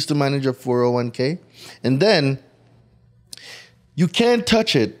fees to manage a 401k? And then you can't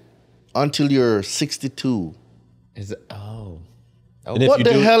touch it until you're 62. Is it? Oh. And if What you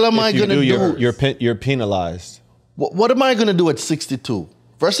the hell am if I you gonna do? You're penalized. What am I going to do at 62?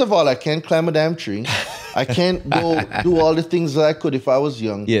 First of all, I can't climb a damn tree. I can't go do all the things that I could if I was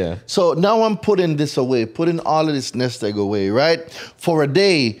young. Yeah. So now I'm putting this away, putting all of this nest egg away, right? For a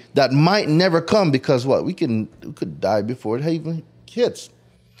day that might never come, because what? We could die before it even hits.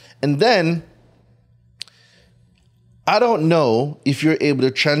 And then I don't know if you're able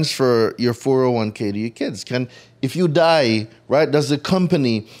to transfer your 401k to your kids. If you die, right, does the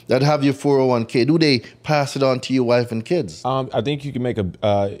company that have your 401k, do they pass it on to your wife and kids? I think you can make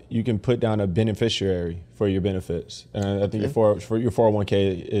you can put down a beneficiary for your benefits. And I think for your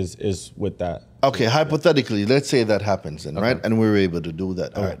 401k is with that. Okay, hypothetically, let's say that happens then, right? And we're able to do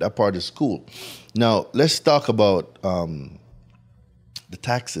that. All right, that part is cool. Now, let's talk about the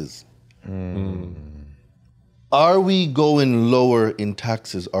taxes. Are we going lower in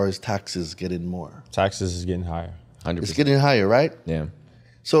taxes, or is taxes getting more? Taxes is getting higher. 100%. It's getting higher, right? Yeah.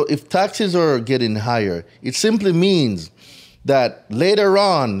 So if taxes are getting higher, it simply means that later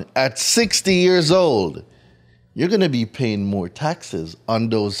on at 60 years old, you're going to be paying more taxes on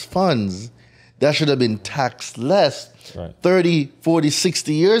those funds that should have been taxed less Right. 30, 40,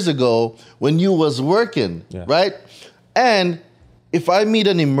 60 years ago when you was working, Yeah. right? And if I meet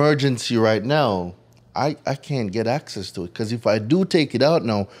an emergency right now, I can't get access to it because if I do take it out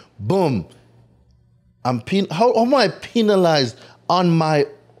now, boom, how am I penalized on my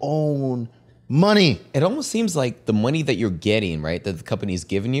own money? It almost seems like the money that you're getting, right, that the company's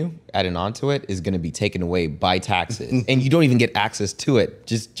giving you, adding onto it, is going to be taken away by taxes, and you don't even get access to it.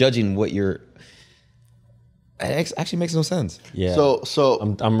 Just judging what you're, it actually makes no sense. Yeah. So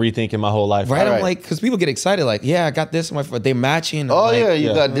I'm rethinking my whole life. Right? All I'm right. like, because people get excited, like, yeah, I got this, they're matching. I'm oh like, yeah,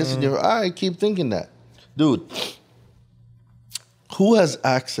 you got this in your. I keep thinking that, dude. Who has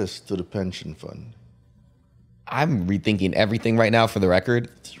access to the pension fund? I'm rethinking everything right now for the record.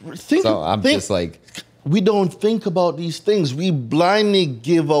 So I'm just like, we don't think about these things. We blindly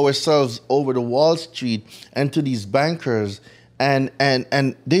give ourselves over to Wall Street and to these bankers, and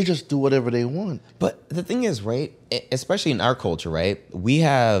they just do whatever they want. but the thing is, right, especially in our culture, right,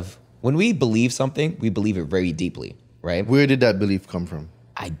 when we believe something, we believe it very deeply, right? Where did that belief come from?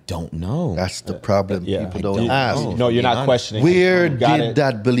 I don't know. That's the problem. Yeah. People I don't ask. No, you're not questioning. Where You got did it.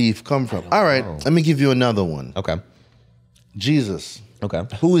 that belief come from? All right, let me give you another one. Okay. Jesus. Okay.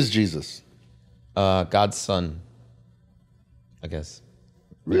 Who is Jesus? God's son, I guess.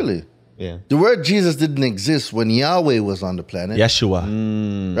 Really? Yeah. The word Jesus didn't exist when Yahweh was on the planet. Yeshua.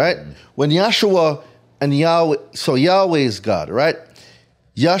 Right? When Yahshua and Yahweh, so Yahweh is God, right?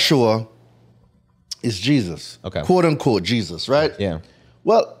 Yahshua is Jesus. Okay. Quote unquote Jesus, right? Yeah.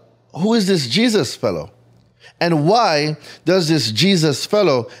 Well, who is this Jesus fellow? And why does this Jesus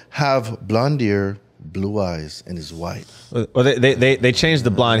fellow have blonde hair, blue eyes, and is white? Well, they changed the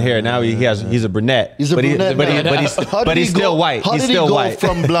blonde hair. Now he's a brunette. He's a brunette now. But he's still white. How He's did he still go white.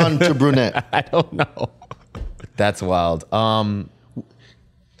 from blonde to brunette? I don't know. That's wild.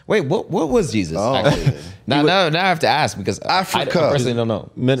 Wait, what was Jesus? Oh. Actually? Now I have to ask because Africa. I personally don't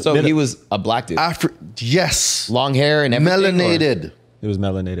know. So he was a black dude, Yes. long hair and everything. or- Melanated. It was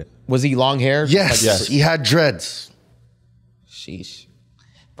melanated. Was he long hair? Yes. Yes. He had dreads. Sheesh.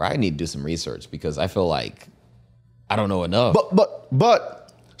 Bro, I need to do some research because I feel like I don't know enough.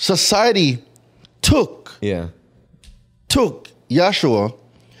 But society took yeah. Yahshua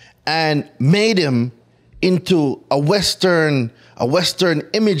and made him into a Western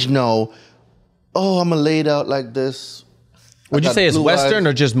image now. Oh, I'm gonna lay it out like this. Would you got say it's blue Western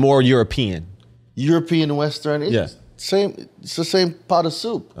eyes. or just more European? European Western? It's Yeah. same. It's the same pot of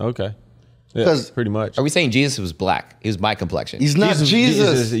soup. Okay. Yeah, 'Cause- pretty much. Are we saying Jesus was black? He was my complexion. He's not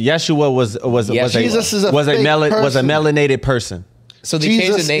Jesus. Yeshua was Jesus is a was a fake person. melanated person. so they Jesus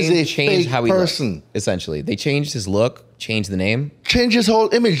changed the is name, a changed fake how he person. looked. Essentially, they changed his look, changed the name. Change his whole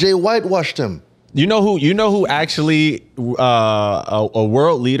image. They whitewashed him. You know who actually a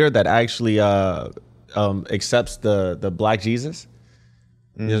world leader that actually accepts the black Jesus?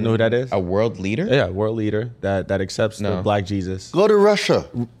 You guys know who that is? A world leader? Yeah, world leader that accepts the No. black Jesus. Go to Russia.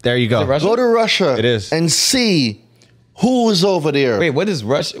 There you go. it Russia? Go to Russia. It is. And see who's over there. Wait, what does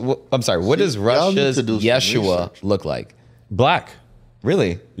Russia? I'm sorry. What does y'all need Russia's to do some Yeshua research. look like? Black.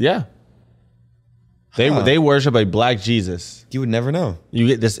 Really? Yeah. They worship a black Jesus. You would never know. You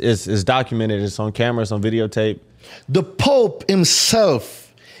get this is documented. It's on camera. It's on videotape. The Pope himself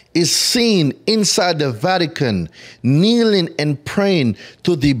is seen inside the Vatican kneeling and praying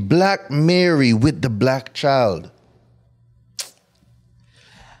to the Black Mary with the black child.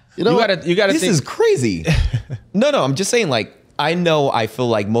 You know, You gotta This think. is crazy. No, I'm just saying. Like, I feel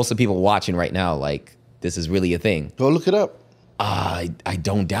like most of the people watching right now, like, this is really a thing. go look it up. I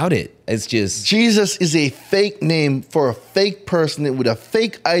don't doubt it. It's just Jesus is a fake name for a fake person with a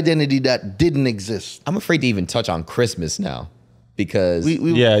fake identity that didn't exist. I'm afraid to even touch on Christmas now because we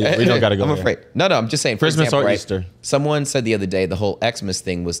don't gotta go. I'm there. afraid. No, I'm just saying. For Christmas example, or right, Easter. Someone said the other day the whole Xmas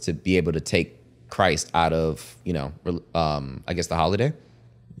thing was to be able to take Christ out of I guess the holiday,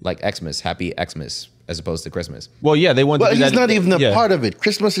 like Xmas, Happy Xmas, as opposed to Christmas. Well, yeah, they want. Well, to do he's that. not even a Yeah. part of it.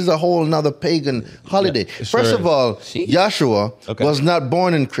 Christmas is a whole nother pagan holiday. sure First of is. all, Yahshua Okay. was not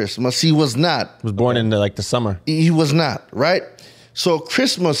born in Christmas. He was not. Was born in the summer. He was not, right? So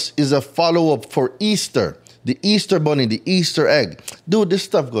Christmas is a follow-up for Easter. The Easter bunny, the Easter egg. Dude, this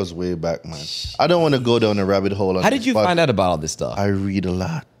stuff goes way back, man. I don't want to go down a rabbit hole. How did you find out about all this stuff? I read a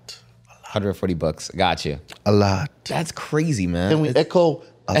lot. $140. Got you. A lot. That's crazy, man. Can we echo?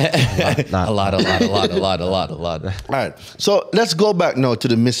 A lot. All right. So let's go back now to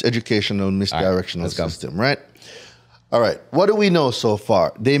the miseducational, misdirectional let's go. system, right? All right. What do we know so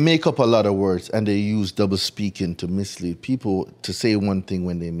far? They make up a lot of words and they use double speaking to mislead people to say one thing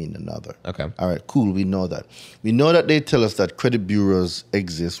when they mean another. Okay. All right, cool. We know that. We know that they tell us that credit bureaus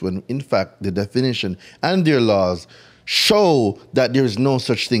exist when, in fact, the definition and their laws show that there is no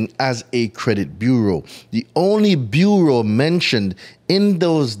such thing as a credit bureau. The only bureau mentioned in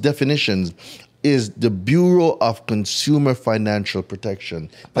those definitions is the Bureau of Consumer Financial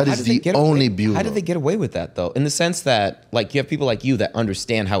Protection. That is the only bureau. How did they get away with that, though? In the sense that, like, you have people like you that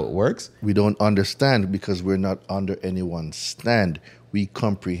understand how it works. We don't understand because we're not under anyone's stand. We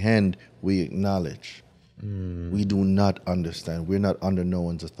comprehend, we acknowledge. We do not understand. We're not under no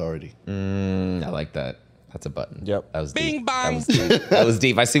one's authority. I like that. That's a button. Yep. That was Bing deep. bang. That was deep. That was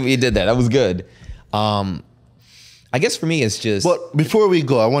deep. I see what you did there. That was good. I guess for me, it's just. But before we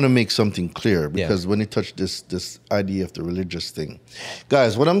go, I want to make something clear because when you touch this idea of the religious thing,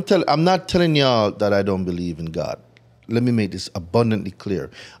 guys, what I'm not telling y'all that I don't believe in God. Let me make this abundantly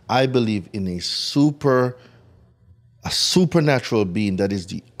clear. I believe in a supernatural being that is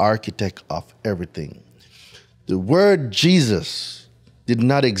the architect of everything. The word Jesus did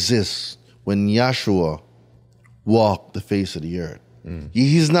not exist when Yahshua walked the face of the earth.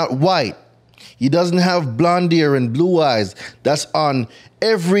 He's not white. He doesn't have blonde hair and blue eyes. That's on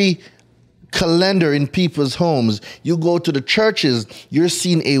every calendar in people's homes. You go to the churches, you're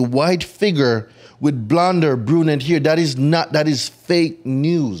seeing a white figure with blonde or brunette hair. That is fake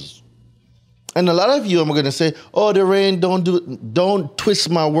news. And a lot of you are going to say, oh, Daraine, don't twist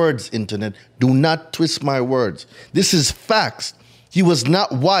my words, internet. Do not twist my words. This is facts. He was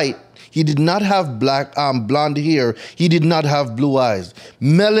not white. He did not have blonde hair. He did not have blue eyes.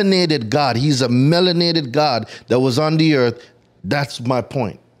 Melanated God. He's a melanated God that was on the earth. That's my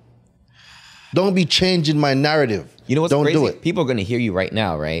point. Don't be changing my narrative. You know what's Don't crazy? do it. People are going to hear you right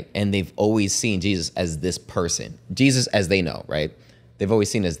now, right? And they've always seen Jesus as this person. Jesus as they know, right? They've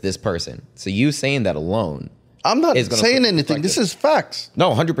always seen as this person. So you saying that alone. I'm not saying anything. This is facts.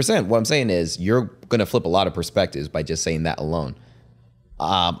 No, 100%. What I'm saying is you're going to flip a lot of perspectives by just saying that alone.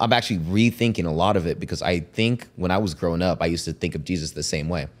 I'm actually rethinking a lot of it because I think when I was growing up, I used to think of Jesus the same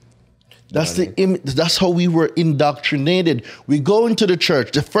way. That's how we were indoctrinated. We go into the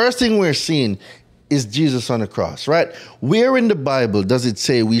church. The first thing we're seeing is Jesus on the cross, right? Where in the Bible does it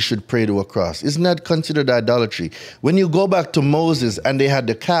say we should pray to a cross? Isn't that considered idolatry? When you go back to Moses and they had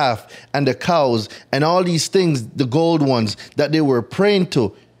the calf and the cows and all these things, the gold ones that they were praying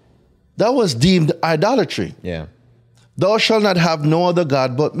to, that was deemed idolatry. Yeah. Thou shalt not have no other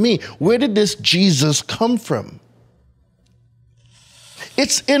God but me. Where did this Jesus come from?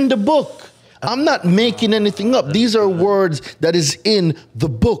 It's in the book. I'm not making anything up. These are words that is in the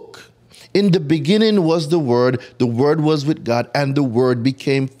book. In the beginning was the Word was with God, and the Word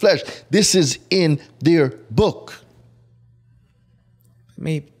became flesh. This is in their book.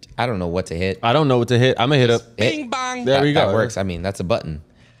 Maybe I don't know what to hit. I don't know what to hit. I'm going to hit up. Bing bang. There we go. That works. I mean, that's a button.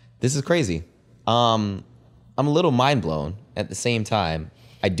 This is crazy. I'm a little mind blown. At the same time,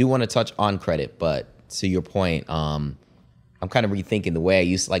 I do want to touch on credit, but to your point, I'm kind of rethinking the way I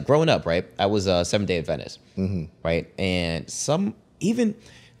used to, like growing up, right? I was a Seventh-day Adventist, right? And even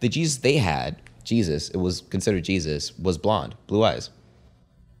the Jesus they had, it was considered Jesus, was blonde, blue eyes.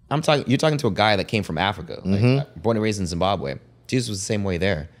 You're talking to a guy that came from Africa, like, born and raised in Zimbabwe. Jesus was the same way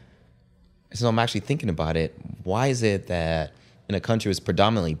there. So I'm actually thinking about it. Why is it that in a country that's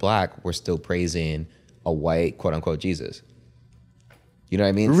predominantly black, we're still praising a white, quote unquote, Jesus? You know what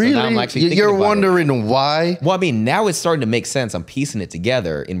I mean? Really? So now I'm actually thinking You're about wondering why? Well, I mean, now it's starting to make sense. I'm piecing it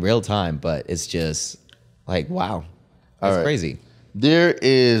together in real time, but it's just like, wow, that's crazy. There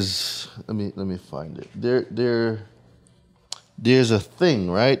is, let me find it. There's a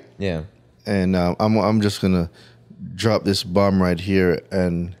thing, right? Yeah. And I'm just gonna drop this bomb right here,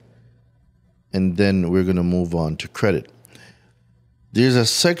 and then we're gonna move on to credit. There's a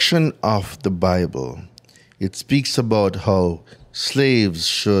section of the Bible. It speaks about how slaves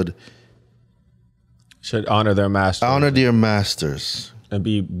should honor their masters. And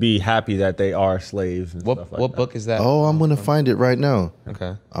be happy that they are slaves. And stuff like What that. book is that? Oh, I'm gonna find it right now.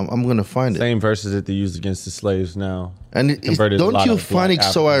 Okay. I'm gonna find it. Same verses that they used against the slaves now. And Converted a don't lot you of find it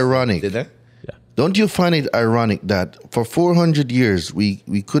black so Africans. ironic? Did they? Yeah. Don't you find it ironic that for 400 years we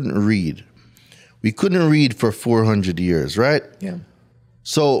couldn't read? We couldn't read for 400 years, right? Yeah.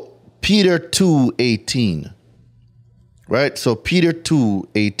 So Peter 2:18, right? So Peter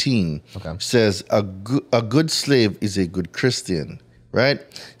 2:18 says a good slave is a good Christian, right?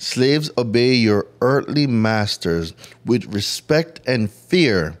 Slaves, obey your earthly masters with respect and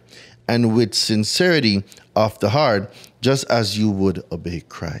fear and with sincerity of the heart, just as you would obey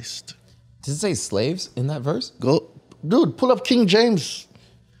Christ. Does it say slaves in that verse? Go, dude, pull up King James.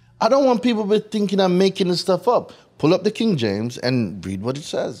 I don't want people to be thinking I'm making this stuff up. Pull up the King James and read what it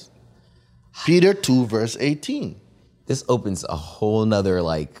says. Peter 2, verse 18. This opens a whole nother,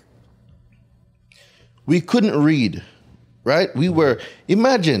 like... We couldn't read, right? We were,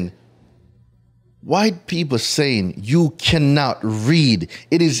 imagine, white people saying you cannot read.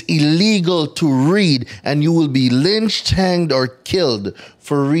 It is illegal to read and you will be lynched, hanged, or killed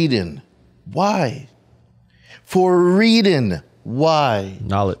for reading. Why? For reading. Why?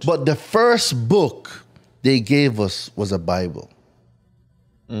 Knowledge. But the first book they gave us was a Bible.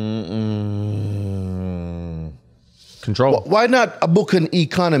 Control. Why not a book on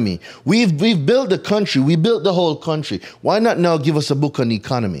economy? We've built the country. We built the whole country. Why not now give us a book on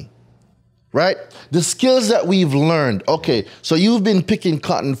economy? Right? The skills that we've learned. Okay, so you've been picking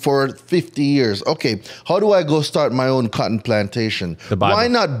cotton for 50 years. Okay, how do I go start my own cotton plantation? The Bible. Why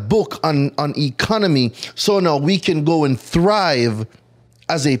not book on economy so now we can go and thrive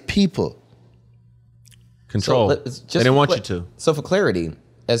as a people? Control. So, they didn't want you to. So for clarity,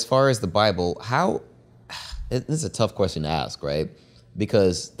 as far as the Bible, how this is a tough question to ask, right?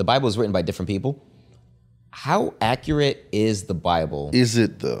 Because the Bible is written by different people. How accurate is the Bible? Is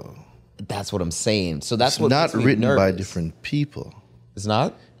it though? That's what I'm saying. So that's It's what not makes me written by nervous. different people. It's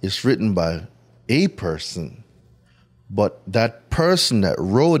not? It's written by a person, but that person that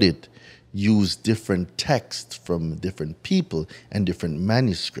wrote it used different text from different people and different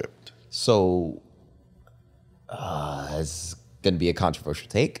manuscript. So it's going to be a controversial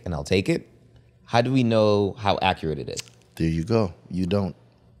take, and I'll take it. How do we know how accurate it is? There you go. You don't.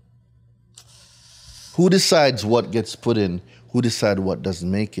 Who decides what gets put in? Who decides what doesn't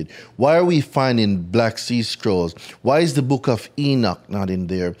make it? Why are we finding Black Sea Scrolls? Why is the book of Enoch not in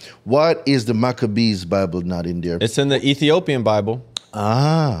there? What is the Maccabees Bible not in there? It's in the Ethiopian Bible.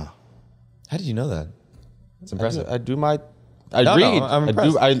 Ah. How did you know that? It's impressive. I read. I'm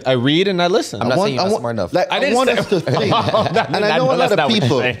impressed. I read and I listen. I'm not saying you're not smart enough. Like, I want us to think. And I know a lot of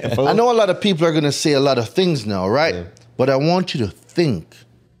people. I know a lot of people are going to say a lot of things now, right? Yeah. But I want you to think.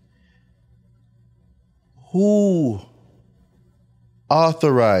 Who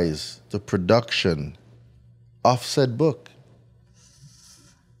authorized the production of said book?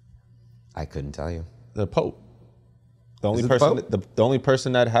 I couldn't tell you. The Pope. The only it the person. Pope? The only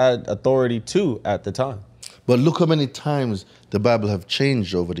person that had authority to at the time. But look how many times the Bible have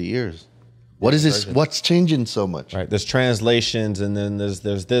changed over the years. What is this? What's changing so much? Right. There's translations, and then there's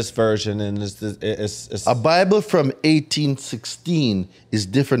this version, and there's this, it's A Bible from 1816 is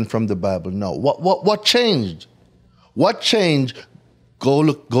different from the Bible now. What changed? What changed? Go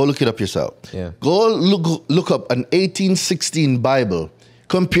look it up yourself. Yeah. Go look up an 1816 Bible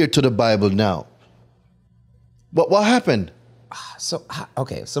compared to the Bible now. What happened? So,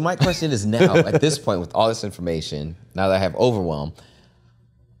 okay. So my question is now, at this point, with all this information, now that I have overwhelm,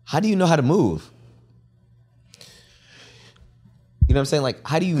 how do you know how to move? You know what I'm saying? Like,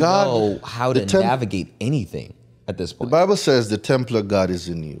 how do you know how to navigate anything at this The point? Bible says the temple of God is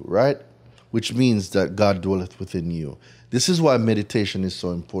in you, right? Which means that God dwelleth within you. This is why meditation is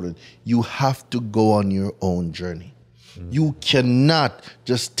so important. You have to go on your own journey. You cannot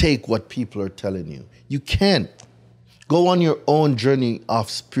just take what people are telling you. You can't. Go on your own journey of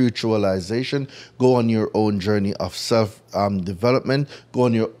spiritualization. Go on your own journey of self-development. Go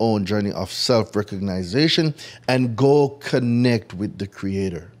on your own journey of self-recognition. And go connect with the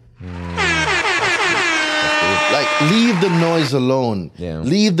Creator. Like, leave the noise alone. Yeah.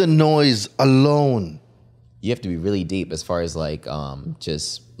 Leave the noise alone. You have to be really deep as far as like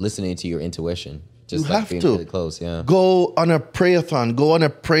just listening to your intuition. Just You like have being to. really close, yeah. Go on a prayathon. Go on a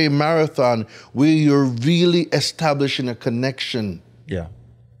pray marathon where you're really establishing a connection. yeah.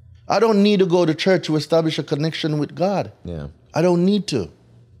 I don't need to go to church to establish a connection with God. Yeah. I don't need to.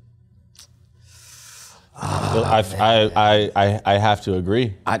 I have to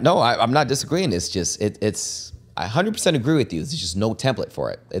agree. I'm not disagreeing. It's just it's I 100% agree with you. There's just no template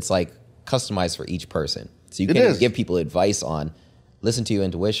for it. It's like customized for each person. So you It can't even is. give people advice on listen to your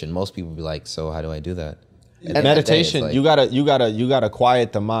intuition. Most people be like, so how do I do that? And meditation, Like- you gotta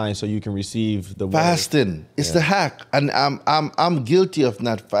quiet the mind so you can receive the word. Fasting. It's the hack. And I'm guilty of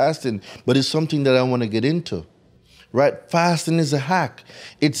not fasting, but it's something that I want to get into. Right? Fasting is a hack.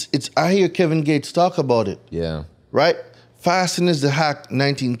 It's I hear Kevin Gates talk about it. Yeah. Right? Fasting is the hack.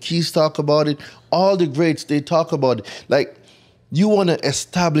 19 Keys talk about it. All the greats, they talk about it. Like, you want to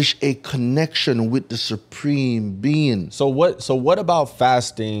establish a connection with the Supreme Being. So what about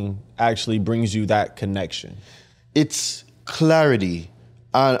fasting actually brings you that connection? It's clarity.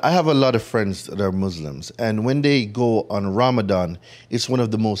 I have a lot of friends that are Muslims, and when they go on Ramadan, it's one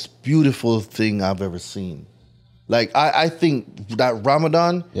of the most beautiful thing I've ever seen. Like, I think that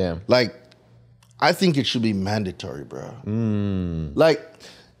Ramadan, like, I think it should be mandatory, bro. Like,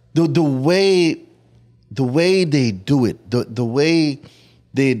 the way they do it, the way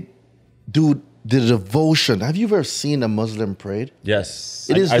they do the devotion. Have you ever seen a Muslim pray? Yes.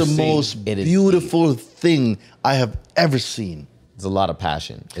 It is I've the seen- most It is beautiful thing I have ever seen. It's a lot of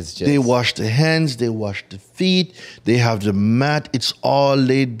passion. It's just They wash the hands, they wash the feet, they have the mat, it's all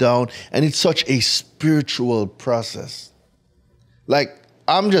laid down, and it's such a spiritual process. Like,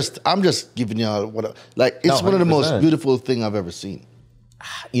 I'm just giving y'all it's one of the most 100%. beautiful thing I've ever seen.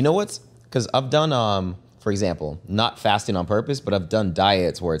 You know what's, because I've done, for example, not fasting on purpose, but I've done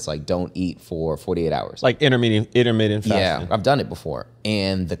diets where it's like don't eat for 48 hours. Like intermittent fasting. Yeah, I've done it before.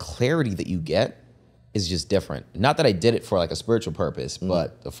 And the clarity that you get is just different. Not that I did it for like a spiritual purpose,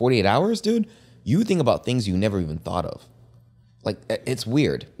 but the 48 hours, dude, you think about things you never even thought of. Like, it's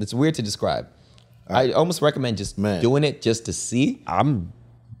weird. It's weird to describe. I almost recommend just doing it just to see.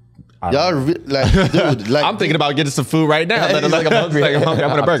 Y'all, dude, like, I'm thinking about getting some food right now. I'm hungry. I'm gonna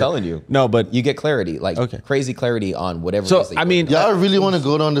I'm burger. telling you. No, but You get clarity, like crazy clarity on whatever So, it is that I you're mean, working on. y'all really want to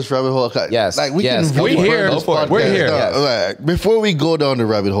go down this rabbit hole? Yes, Like, we yes, can go really for it. burn Go this for it. podcast We're here. down. Yes. All right. Before we go down the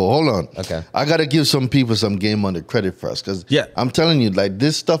rabbit hole, hold on. Okay. I got to give some people some game on the credit first, because I'm telling you, like,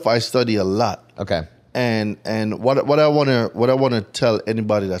 this stuff I study a lot. Okay. And what I wanna tell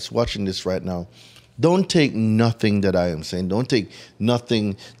anybody that's watching this right now, don't take nothing that I am saying. Don't take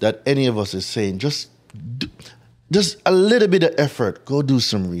nothing that any of us is saying. Just a little bit of effort. Go do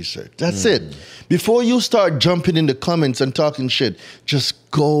some research. That's it. Before you start jumping in the comments and talking shit,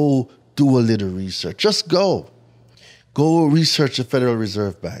 just go do a little research. Just go. Go research the Federal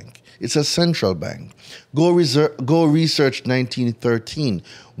Reserve Bank. It's a central bank. Go research 1913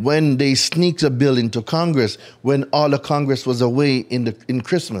 when they sneaked a bill into Congress when all of Congress was away in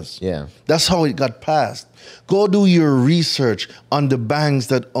Christmas. Yeah. That's how it got passed. Go do your research on the banks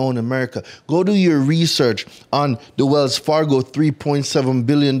that own America. Go do your research on the Wells Fargo $3.7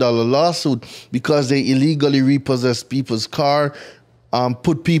 billion lawsuit because they illegally repossessed people's car,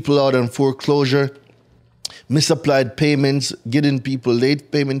 put people out on foreclosure, misapplied payments, getting people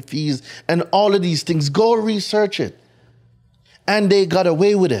late payment fees, and all of these things. Go research it. And they got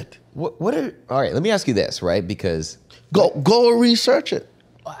away with it. All right, let me ask you this, right? Because Go research it.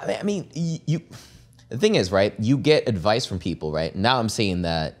 I mean, the thing is, right? You get advice from people, right? Now I'm saying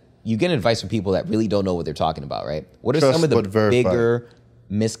that you get advice from people that really don't know what they're talking about, right? What are Trust some of the but verify. bigger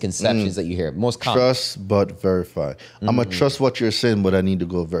misconceptions that you hear? Most common. Trust but verify. I'm going to trust what you're saying, but I need to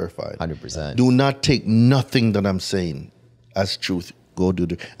go verify it. 100%. Do not take nothing that I'm saying as truth. Go do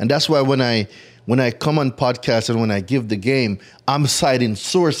it. And that's why when I come on podcasts and when I give the game, I'm citing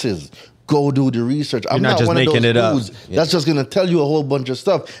sources. Go do the research. I'm not not just one of making those it up. dudes that's just going to tell you a whole bunch of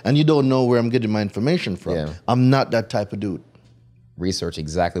stuff and you don't know where I'm getting my information from. Yeah. I'm not that type of dude. Research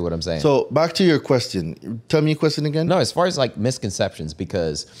exactly what I'm saying. So back to your question. Tell me your question again. No, as far as like misconceptions,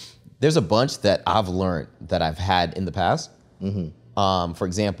 because there's a bunch that I've learned that I've had in the past. For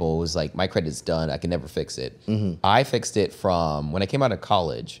example, it was like, my credit's done. I can never fix it. I fixed it from when I came out of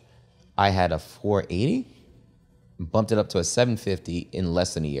college. I had a 480, bumped it up to a 750 in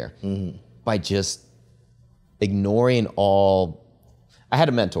less than a year by just ignoring all. I had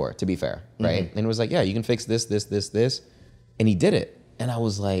a mentor, to be fair, right? And it was like, yeah, you can fix this, this, this, this. And he did it. And I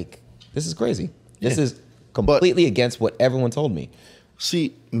was like, this is crazy. This is completely against what everyone told me.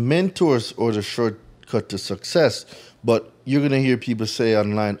 See, mentors are the shortcut to success, but you're going to hear people say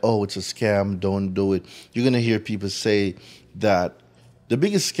online, oh, it's a scam, don't do it. You're going to hear people say that the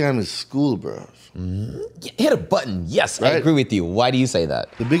biggest scam is school, bro. Hit a button. Yes, I Right? agree with you. Why do you say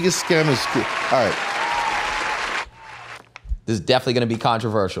that? The biggest scam is school. All right. This is definitely going to be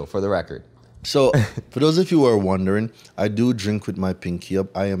controversial for the record. So, for those of you who are wondering, I do drink with my pinky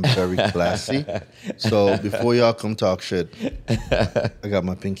up. I am very classy. So, before y'all come talk shit, I got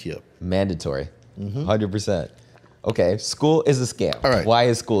my pinky up. Mandatory. 100%. Okay, school is a scam. All right. Why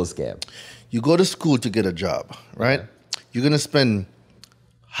is school a scam? You go to school to get a job, right? You're going to spend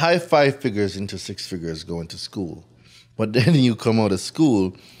high 5 figures into 6 figures going to school. But then you come out of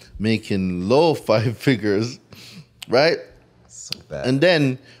school making low 5 figures, right? So bad. And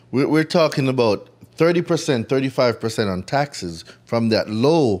then we're talking about 30%, 35% on taxes from that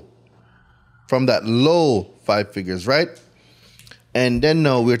low 5 figures, right? And then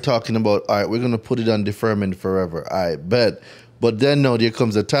now we're talking about, all right, we're going to put it on deferment forever. I bet. But then now there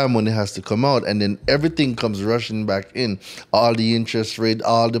comes a time when it has to come out, and then everything comes rushing back in. All the interest rate,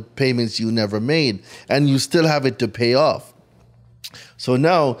 all the payments you never made, and you still have it to pay off. So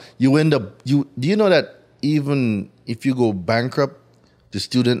now you end up, do you know that even if you go bankrupt, the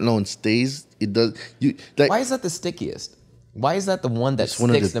student loan stays? It does. Why is that the stickiest? Why is that the one that It's one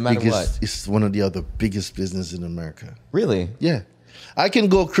of sticks the no matter biggest. what? It's one of the other biggest business in America. Really? Yeah, I can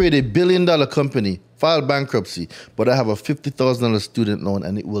go create $1 billion company, file bankruptcy, but I have a $50,000 student loan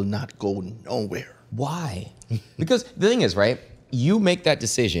and it will not go nowhere. Why? Because the thing is, right, you make that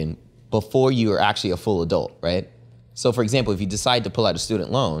decision before you are actually a full adult, right? So for example, if you decide to pull out a student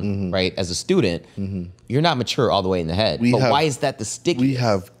loan, right, as a student, you're not mature all the way in the head. Why is that the stickiness? We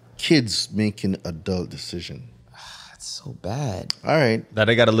have kids making adult decisions. That's so bad. All right. That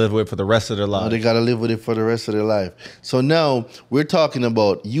they got to live with for the rest of their life. They got to live with it for the rest of their life. So now we're talking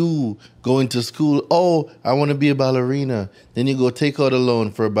about you going to school. Oh, I want to be a ballerina. Then you go take out a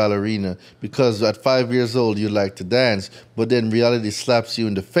loan for a ballerina because at 5 years old you like to dance, but then reality slaps you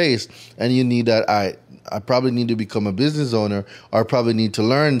in the face and you need that. I probably need to become a business owner, or I probably need to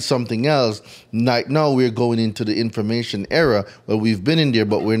learn something else. Like now we're going into the information era. Well, we've been in there,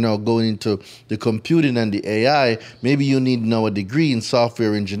 but we're now going into the computing and the AI. Maybe you need now a degree in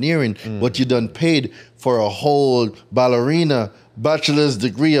software engineering, but you done paid for a whole ballerina bachelor's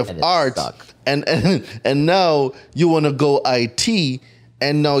degree of arts. And now you want to go IT.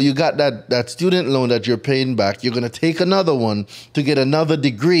 And now you got that student loan that you're paying back. You're going to take another one to get another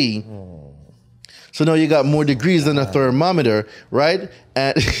degree. So now you got more degrees than a thermometer, right?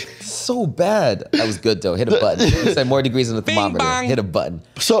 And so bad. That was good though. Hit a button. You said more degrees than a thermometer. Hit a button.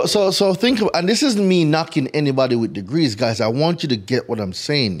 So think of, and this isn't me knocking anybody with degrees, guys. I want you to get what I'm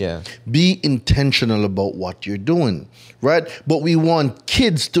saying. Yeah. Be intentional about what you're doing, right? But we want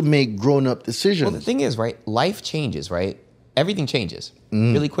kids to make grown-up decisions. Well, the thing is, right? Life changes, right? Everything changes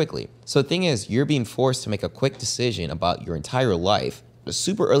really quickly. So the thing is, you're being forced to make a quick decision about your entire life at a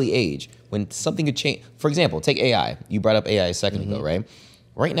super early age when something could change. For example, take AI. You brought up AI a second ago, right?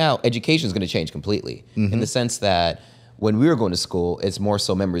 Right now, education is going to change completely in the sense that when we were going to school, it's more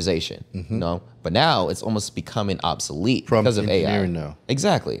so memorization, you know? But now it's almost becoming obsolete because of AI. Now.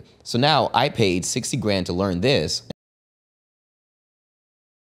 Exactly. So now I paid 60 grand to learn this.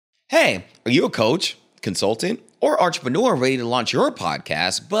 Hey, are you a coach, consultant, or entrepreneur ready to launch your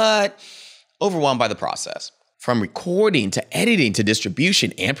podcast, but overwhelmed by the process? From recording to editing to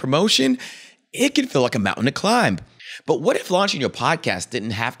distribution and promotion, it can feel like a mountain to climb. But what if launching your podcast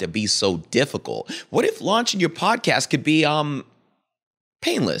didn't have to be so difficult? What if launching your podcast could be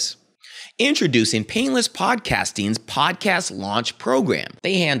painless? Introducing Painless Podcasting's podcast launch program.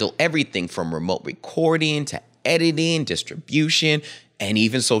 They handle everything from remote recording to editing, distribution, and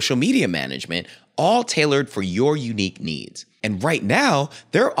even social media management, all tailored for your unique needs. And right now,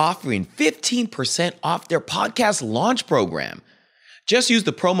 they're offering 15% off their podcast launch program. Just use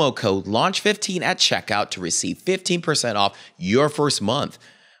the promo code LAUNCH15 at checkout to receive 15% off your first month.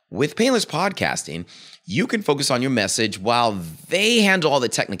 With Painless Podcasting, you can focus on your message while they handle all the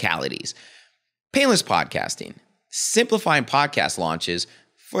technicalities. Painless Podcasting, simplifying podcast launches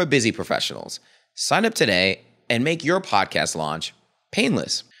for busy professionals. Sign up today and make your podcast launch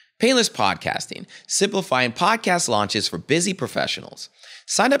painless. Painless Podcasting, simplifying podcast launches for busy professionals.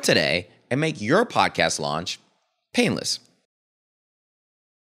 Sign up today and make your podcast launch painless.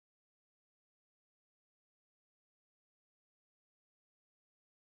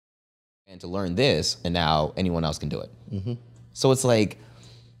 And to learn this, and now anyone else can do it. So it's like,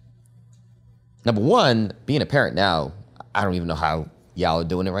 number one, being a parent now, I don't even know how y'all are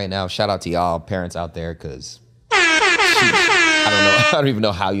doing it right now. Shout out to y'all parents out there, because I don't even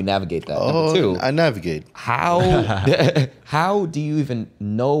know how you navigate that. Number two, I navigate. How do you even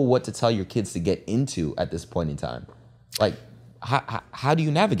know what to tell your kids to get into at this point in time? Like, how do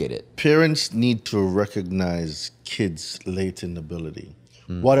you navigate it? Parents need to recognize kids' latent ability.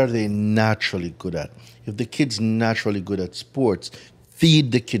 What are they naturally good at? If the kid's naturally good at sports,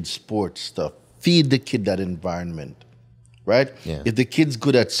 feed the kid sports stuff. Feed the kid that environment, right? Yeah. If the kid's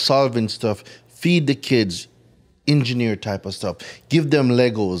good at solving stuff, feed the kids engineer type of stuff. Give them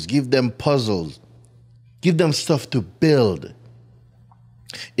Legos, give them puzzles, give them stuff to build.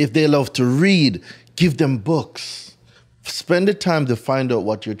 If they love to read, give them books. Spend the time to find out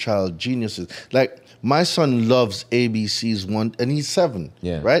what your child's genius is. Like, my son loves ABCs one, and he's 7,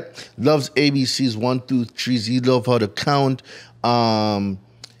 right? Loves ABCs 1, 2, 3. He loves how to count.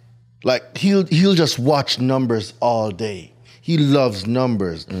 Like he'll just watch numbers all day. He loves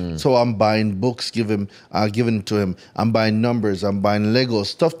numbers. So I'm buying books, giving to him. I'm buying numbers. I'm buying Legos,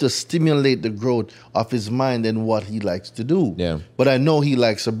 stuff to stimulate the growth of his mind and what he likes to do. Yeah. But I know he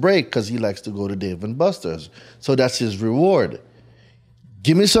likes a break because he likes to go to Dave & Buster's. So that's his reward.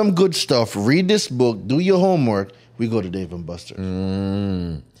 Give me some good stuff. Read this book. Do your homework. We go to Dave & Buster's.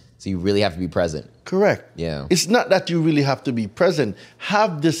 So you really have to be present. Correct. Yeah. It's not that you really have to be present.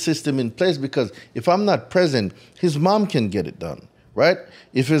 Have this system in place, because if I'm not present, his mom can get it done. right?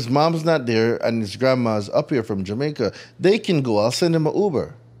 If his mom's not there and his grandma's up here from Jamaica, they can go. I'll send him an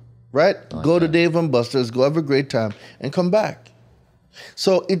Uber, right? Go to Dave and Buster's, go have a great time, and come back.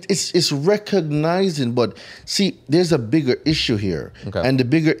 So it's recognizing, but see, there's a bigger issue here. Okay. And the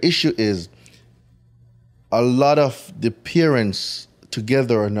bigger issue is a lot of the parents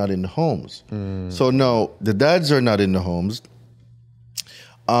together are not in the homes. So now the dads are not in the homes.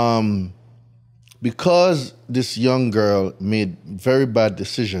 Because this young girl made very bad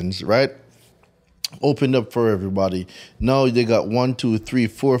decisions, right? Opened up for everybody. Now they got 1, 2, 3,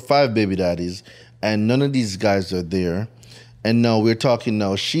 4, 5 baby daddies, and none of these guys are there. And now we're talking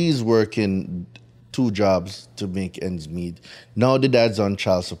now, she's working 2 jobs to make ends meet. Now the dad's on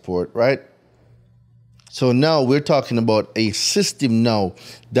child support, right? So now we're talking about a system now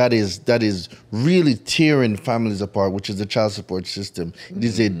that is really tearing families apart, which is the child support system. It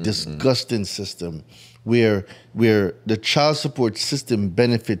is a disgusting system where the child support system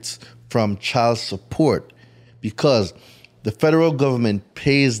benefits from child support because the federal government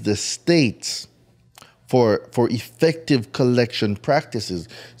pays the states for effective collection practices.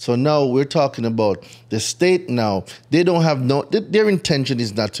 So now we're talking about the state now. They don't have their intention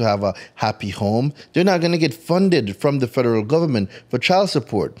is not to have a happy home. They're not going to get funded from the federal government for child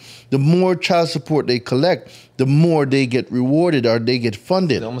support. The more child support they collect, the more they get rewarded or they get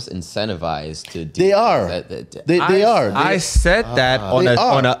funded. They're almost incentivized to do They are. They are. I said that on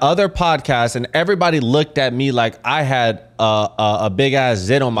a other podcast, and everybody looked at me like I had a big ass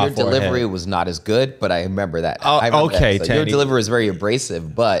zit on my Your forehead. delivery was not as good, but I remember that. I remember okay, that. So your Tanny. delivery is very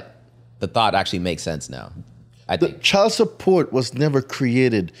abrasive, but the thought actually makes sense now. I The think. child support was never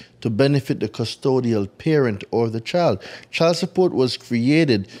created to benefit the custodial parent or the child. Child support was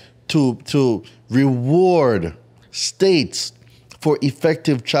created to reward states for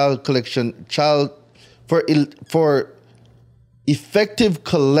effective for effective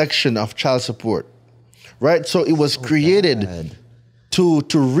collection of child support. Right? So it was created bad. to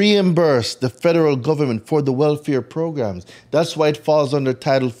reimburse the federal government for the welfare programs. That's why it falls under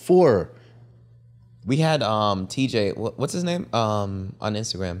Title IV. We had TJ, what's his name? On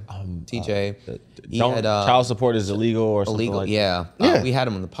Instagram. TJ. He had, child support is illegal or something illegal. like Yeah. Yeah. We had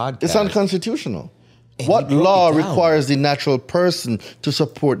him on the podcast. It's unconstitutional. And What he broke law it down. requires the natural person to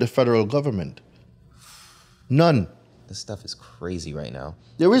support the federal government? None. This stuff is crazy right now.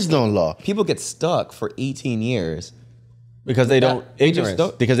 There is no law. People get stuck for 18 years. because they don't They just ignorance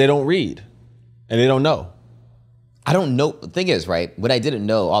don't- because they don't read and they don't know. I don't know. The thing is, right, when I didn't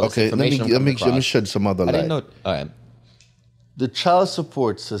know all this Okay, let me information, I'm coming let me across, shed some other I light. didn't know. All right. The child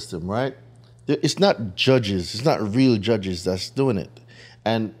support system, right? It's not judges. It's not real judges that's doing it,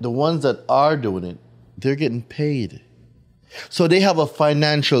 and the ones that are doing it, they're getting paid. So they have a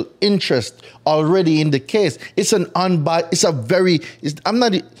financial interest already in the case. It's an unbiased. It's a very. I'm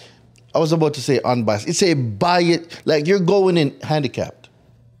not. I was about to say unbiased. It's a biased. Like you're going in handicapped.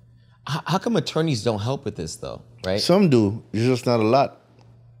 How come attorneys don't help with this though? Right? Some do. It's just not a lot.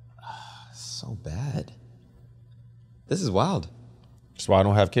 So bad. This is wild. That's why I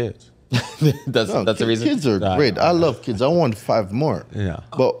don't have kids. that's No, the reason. Kids are great. I love kids. I want 5 more. Yeah.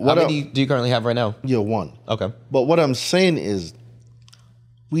 But How what? many do you currently have right now? Yeah, 1. Okay. But what I'm saying is,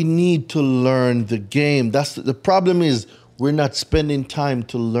 we need to learn the game. That's the problem. Is we're not spending time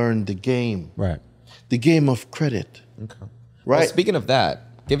to learn the game. Right. The game of credit. Okay. Right. Well, speaking of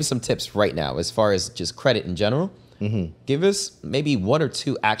that, give us some tips right now as far as just credit in general. Mm-hmm. Give us maybe 1 or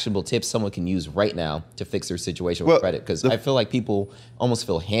 2 actionable tips someone can use right now to fix their situation with Well, credit. Because I feel like people almost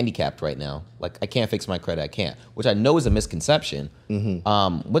feel handicapped right now. Like, I can't fix my credit. I can't, which I know is a misconception.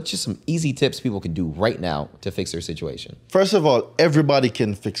 What's just some easy tips people can do right now to fix their situation? First of all, everybody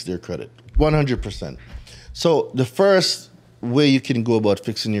can fix their credit, 100%. So the first way you can go about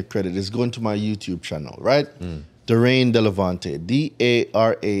fixing your credit is going to my YouTube channel, right? Daraine Delevante,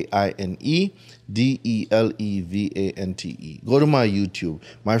 DARAINE DELEVANTE. Go to my YouTube.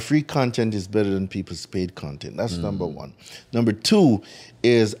 My free content is better than people's paid content. That's number 1. Number 2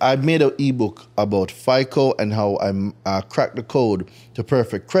 is I made an ebook about FICO and how I cracked the code to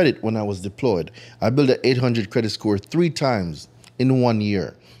perfect credit when I was deployed. I built an 800 credit score 3 times in 1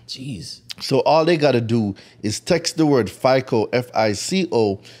 year. Jeez. So all they got to do is text the word FICO,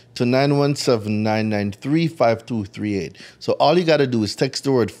 FICO, to 917-993-5238. So all you got to do is text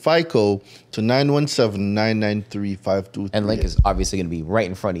the word FICO to 917-993-5238. And link is obviously going to be right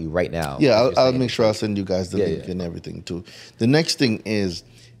in front of you right now. Yeah, I'll make sure I'll send you guys the link and everything too. The next thing is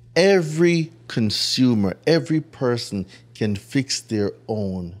every consumer, every person can fix their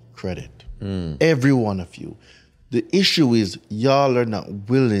own credit. Every one of you. The issue is y'all are not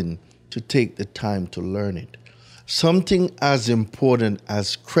willing to take the time to learn it. something as important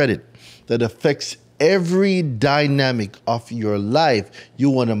as credit that affects every dynamic of your life, you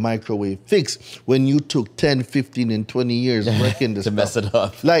want a microwave fix when you took 10, 15, and 20 years working this to mess it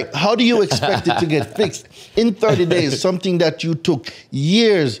up. Like, how do you expect it to get fixed in 30 days? Something that you took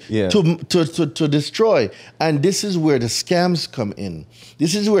years to destroy. And this is where the scams come in.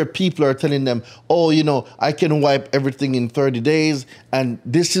 This is where people are telling them, oh, you know, I can wipe everything in 30 days. And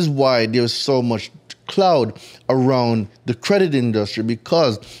this is why there's so much cloud around the credit industry,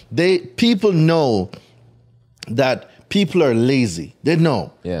 because people know that people are lazy. They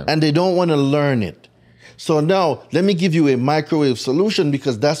know. And they don't want to learn it. So now let me give you a microwave solution,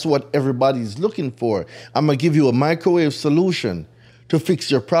 because that's what everybody's looking for. I'm going to give you a microwave solution to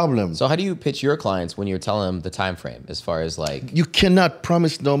fix your problem. So how do you pitch your clients when you're telling them the time frame, as far as like... You cannot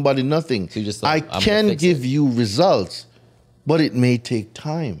promise nobody nothing. So you just I can give you results, but it may take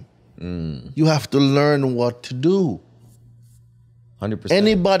time. You have to learn what to do. 100%.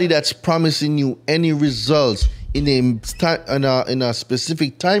 Anybody that's promising you any results in a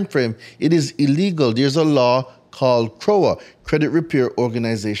specific time frame, it is illegal. There's a law called CROA, Credit Repair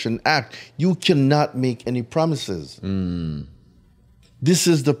Organization Act. You cannot make any promises. This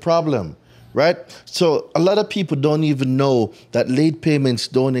is the problem, right? So a lot of people don't even know that late payments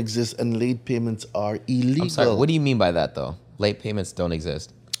don't exist and late payments are illegal. I'm sorry, what do you mean by that though? Late payments don't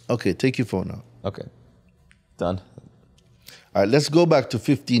exist. Okay, take your phone out. Okay. Done. All right, let's go back to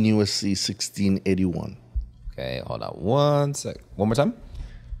 15 USC 1681. Okay, hold on one sec. One more time?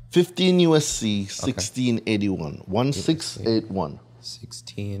 15 USC 1681. 1681.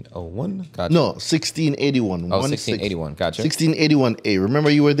 1601. Gotcha. No, 1681. Oh, 1681. Gotcha. 1681A. Remember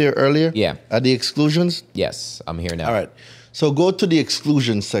you were there earlier? Yeah. At the exclusions? Yes, I'm here now. All right. So go to the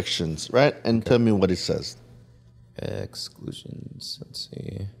exclusion sections, right? And tell me what it says. Exclusions. Let's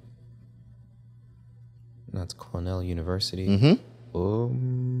see. That's Cornell University.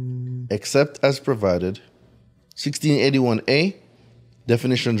 Except as provided. 1681A,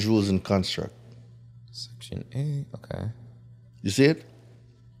 definitions, rules, and construct. Section A. Okay. You see it?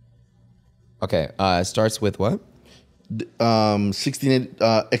 Okay. It starts with what?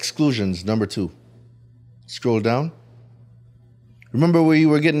 exclusions, number 2. Scroll down. Remember where you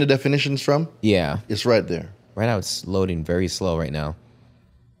were getting the definitions from? Yeah. It's right there. Right now it's loading very slow right now.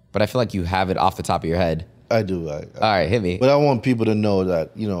 But I feel like you have it off the top of your head. I do. All right, hit me. But I want people to know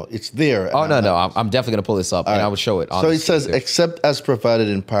that, you know, it's there. Oh, no. I'm definitely going to pull this up, and I will show it. So it says, except as provided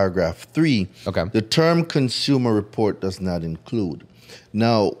in paragraph 3, the term consumer report does not include.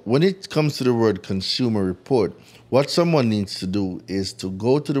 Now, when it comes to the word consumer report, what someone needs to do is to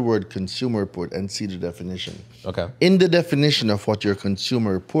go to the word consumer report and see the definition. Okay. In the definition of what your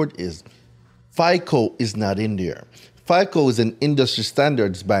consumer report is, FICO is not in there. FICO is an industry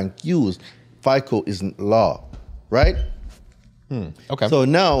standards bank used. FICO isn't law, right? Okay. So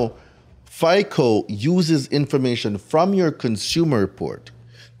now, FICO uses information from your consumer report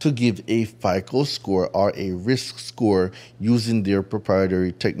to give a FICO score or a risk score using their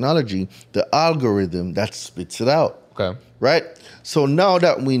proprietary technology, the algorithm that spits it out. Okay. Right? So now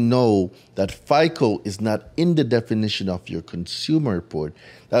that we know that FICO is not in the definition of your consumer report,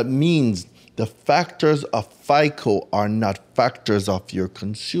 that means the factors of FICO are not factors of your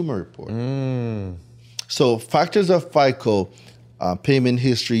consumer report. So factors of FICO, payment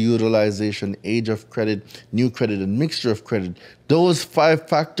history, utilization, age of credit, new credit, and mixture of credit, those 5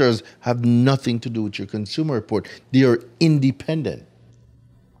 factors have nothing to do with your consumer report. They are independent.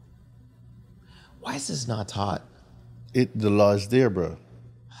 Why is this not taught? The law is there, bro.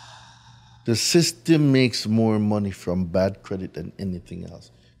 The system makes more money from bad credit than anything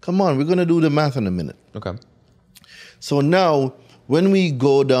else. Come on, we're going to do the math in a minute. Okay. So now, when we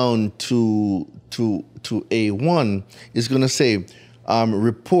go down to A1, it's going to say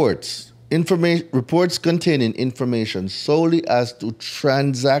reports containing information solely as to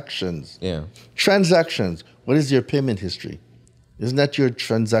transactions. Yeah. Transactions. What is your payment history? Isn't that your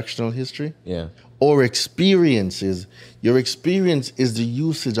transactional history? Yeah. Or experiences. Your experience is the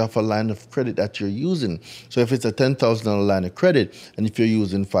usage of a line of credit that you're using. So if it's a $10,000 line of credit, and if you're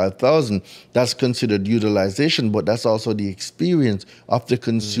using $5,000, that's considered utilization, but that's also the experience of the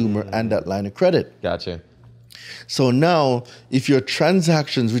consumer and that line of credit. Gotcha. So now, if your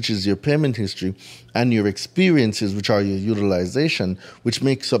transactions, which is your payment history, and your experiences, which are your utilization, which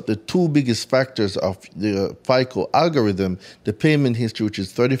makes up the two biggest factors of the FICO algorithm, the payment history, which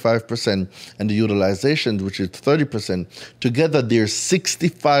is 35%, and the utilization, which is 30%. Together, they're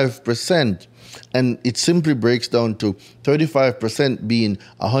 65%. And it simply breaks down to 35% being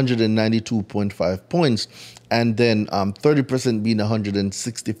 192.5 points, and then 30% being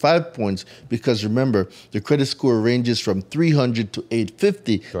 165 points, because remember, the credit score ranges from 300 to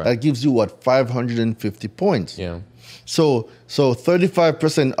 850. Correct. That gives you, 550 points. Yeah. So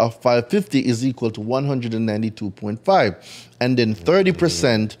 35% of 550 is equal to 192.5. And then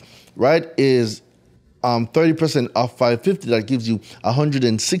 30%, right, is 30% of 550, that gives you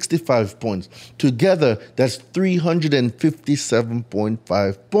 165 points. Together, that's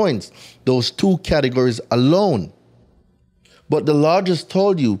 357.5 points. Those two categories alone. But the law just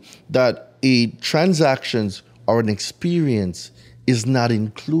told you that a transactions or an experience is not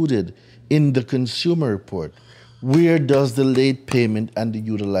included in the consumer report. Where does the late payment and the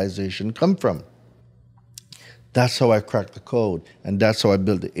utilization come from? That's how I cracked the code, and that's how I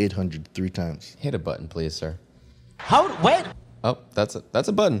built the 800 3 times. Hit a button, please, sir. Wait. Oh, that's a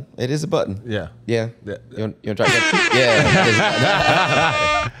button. It is a button. Yeah. Yeah. Yeah. You want to try it?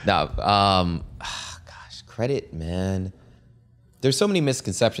 Yeah. No. Gosh, credit, man. There's so many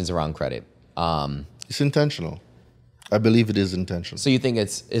misconceptions around credit. It's intentional. I believe it is intentional. So you think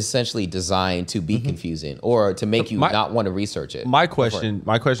it's essentially designed to be confusing or to make you not want to research it? My question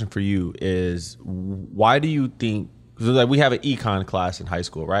for you is, why do you think, like, we have an econ class in high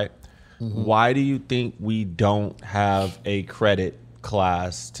school, right? Why do you think we don't have a credit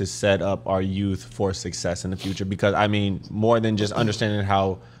class to set up our youth for success in the future? Because I mean, more than just understanding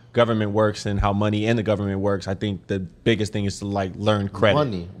how government works and how money in the government works, I think the biggest thing is to learn credit.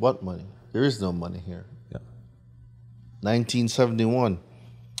 Money? What money? There is no money here. Yeah. 1971,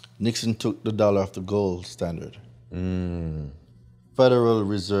 Nixon took the dollar off the gold standard. Federal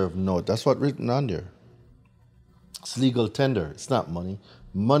Reserve note. That's what's written on there. It's legal tender. It's not money.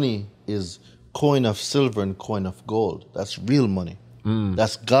 Money is coin of silver and coin of gold. That's real money.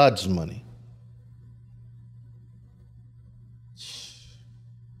 That's God's money.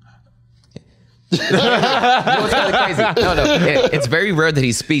 It's kind of crazy. No. It's very rare that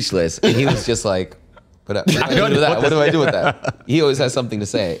he's speechless. And he was just like, what do I do with that? What do I do with that? He always has something to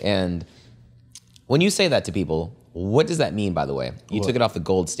say. And when you say that to people, what does that mean, by the way? You took it off the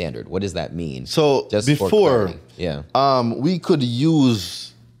gold standard. What does that mean? So Just for before, clarity. we could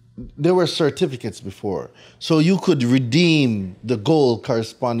use, there were certificates before. So you could redeem the gold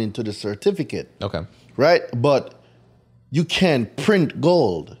corresponding to the certificate. Okay. Right? But you can't print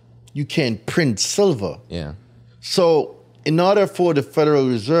gold. You can't print silver. Yeah. So in order for the Federal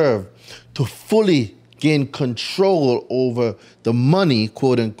Reserve to fully gain control over the money,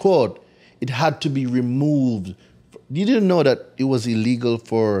 quote unquote, it had to be removed. You didn't know that it was illegal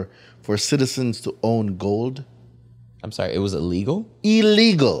for citizens to own gold? I'm sorry, it was illegal?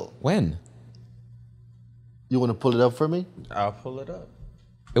 Illegal. When? You want to pull it up for me? I'll pull it up.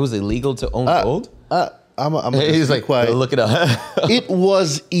 It was illegal to own gold? I'm He's like, quiet. look it up. It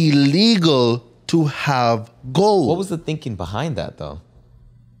was illegal to have gold. What was the thinking behind that, though?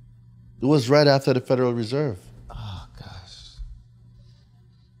 It was right after the Federal Reserve. Oh, gosh.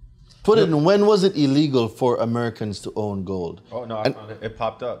 Put it in, when was it illegal for Americans to own gold? Oh, no, I found it. It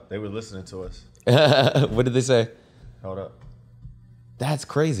popped up. They were listening to us. What did they say? Hold up. That's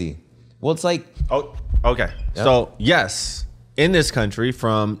crazy. Well, it's like... Oh, okay. Yep. So, yes, in this country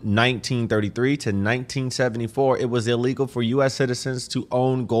from 1933 to 1974, it was illegal for U.S. citizens to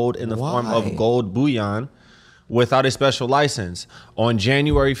own gold in the form Why? of gold bullion without a special license. On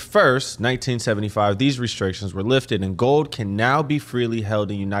January 1st, 1975, these restrictions were lifted, and gold can now be freely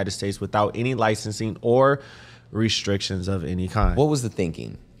held in the United States without any licensing or restrictions of any kind. What was the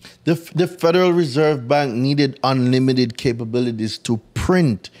thinking? The Federal Reserve Bank needed unlimited capabilities to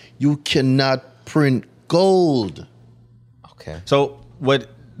print. You cannot print gold. Okay. So what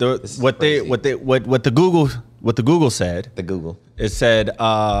the Google said? The Google. It said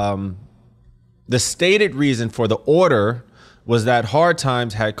the stated reason for the order was that hard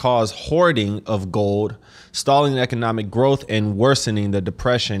times had caused hoarding of gold, stalling economic growth, and worsening the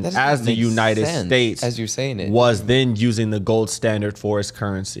depression That as doesn't the make United sense, States, as you're saying it. was then using the gold standard for its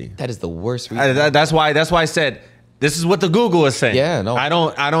currency. That is the worst reason. That's why I said this is what the Google is saying. Yeah, no. I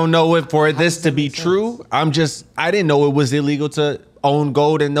don't know if for this to be true. I didn't know it was illegal to own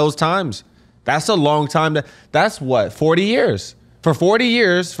gold in those times. That's a long time. That's what, 40 years. For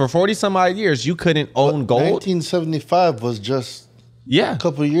 40 some odd years, you couldn't own gold. 1975 was just Yeah. a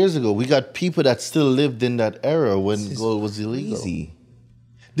couple of years ago. We got people that still lived in that era when gold was illegal. Crazy.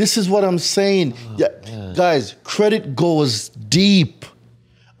 This is what I'm saying. Guys, credit goes deep.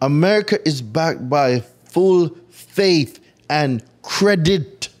 America is backed by full faith and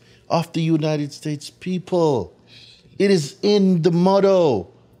credit of the United States people. It is in the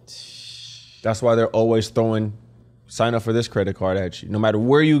motto. That's why they're always throwing, sign up for this credit card at you. No matter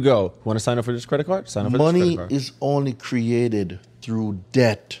where you go, want to sign up for this credit card? Sign up for this credit card. Money is only created through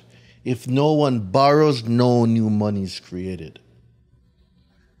debt. If no one borrows, no new money is created.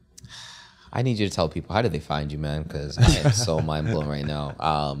 I need you to tell people, how did they find you, man? Because I am so mind blown right now.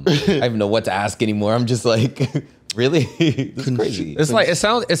 I don't even know what to ask anymore. I'm just like, really? This is crazy. It's like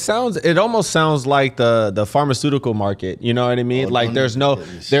it almost sounds like the pharmaceutical market. You know what I mean? Like there's no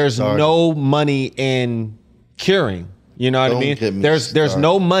money in curing. You know what I mean? There's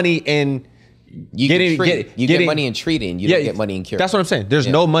no money in you get money in treating. You don't get money in curing. That's what I'm saying. There's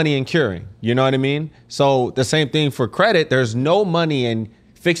no money in curing. You know what I mean? So the same thing for credit. There's no money in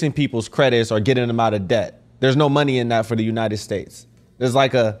fixing people's credits or getting them out of debt. There's no money in that for the United States. There's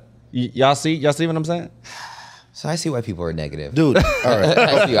like y'all see what I'm saying? So I see why people are negative. Dude, all right.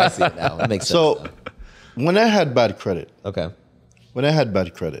 I see it now. It makes sense. So when I had bad credit,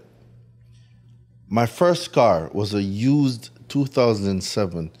 my first car was a used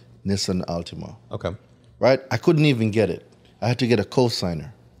 2007 Nissan Altima. Okay. Right? I couldn't even get it. I had to get a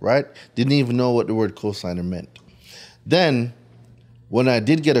cosigner, right? Didn't even know what the word cosigner meant. Then when I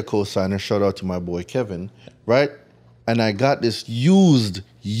did get a cosigner, shout out to my boy Kevin, right? And I got this used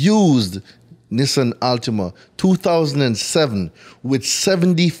Nissan Altima 2007 with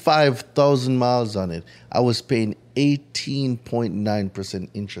 75,000 miles on it. I was paying 18.9%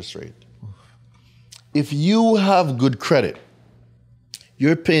 interest rate. If you have good credit,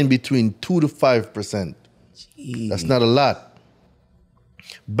 you're paying between 2 to 5%. Jeez. That's not a lot.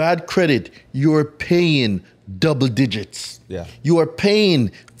 Bad credit, you're paying double digits. Yeah. You are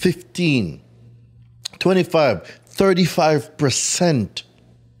paying 15, 25, 35%.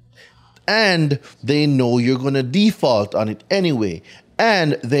 And they know you're going to default on it anyway.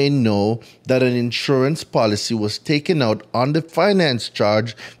 And they know that an insurance policy was taken out on the finance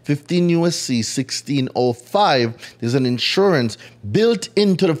charge, 15 USC 1605. There's an insurance built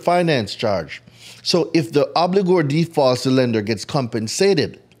into the finance charge. So if the obligor defaults, the lender gets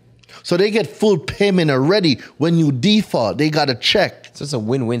compensated. So they get full payment already when you default. They got a check. So it's a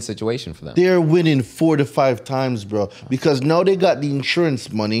win-win situation for them. They're winning 4 to 5 times, bro. Because now they got the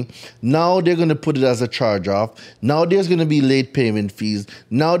insurance money. Now they're going to put it as a charge-off. Now there's going to be late payment fees.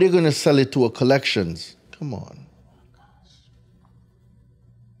 Now they're going to sell it to a collections. Come on.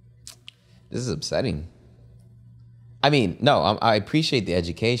 This is upsetting. I mean, no, I appreciate the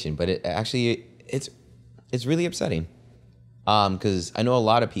education, but it's really upsetting. Because I know a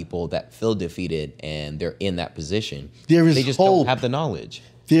lot of people that feel defeated and they're in that position. They just don't have the knowledge.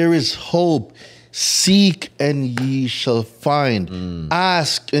 There is hope. Seek and ye shall find.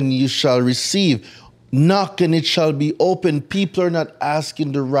 Ask and you shall receive. Knock and it shall be open. People are not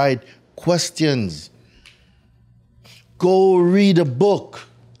asking the right questions. Go read a book.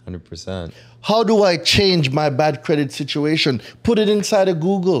 100%. How do I change my bad credit situation? Put it inside of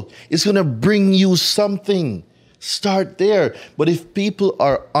Google. It's going to bring you something. Start there. But if people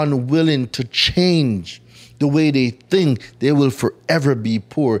are unwilling to change the way they think, they will forever be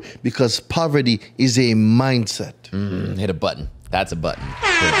poor because poverty is a mindset. Hit a button. That's a button. So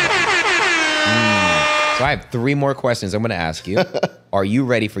I have 3 more questions I'm going to ask you. Are you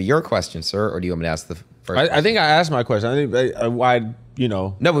ready for your question, sir, or do you want me to ask the first? I think I asked my question. I think why, you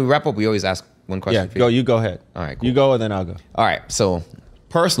know. No, when we wrap up, we always ask one question. Yeah, you go ahead. All right, cool. You go and then I'll go. All right, so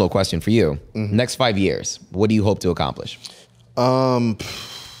personal question for you. Next 5 years, what do you hope to accomplish?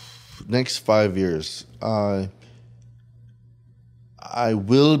 Next 5 years, I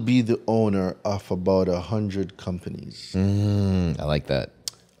will be the owner of about 100 companies. I like that.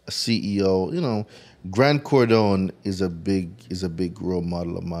 A CEO, you know, Grant Cardone is a big role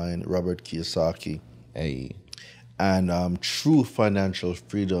model of mine. Robert Kiyosaki. Hey. And true financial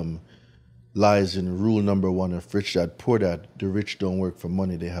freedom lies in rule number 1 of Rich Dad Poor Dad. The rich don't work for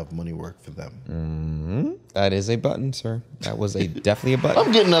money; they have money work for them. That is a button, sir. That was definitely a button.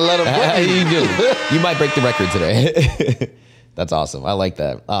 I'm getting a lot of buttons. You do. You might break the record today. That's awesome. I like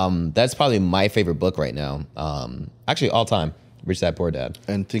that. That's probably my favorite book right now. Actually, all time. Rich Dad Poor Dad.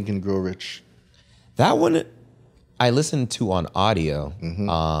 And Think and Grow Rich. That one I listened to on audio.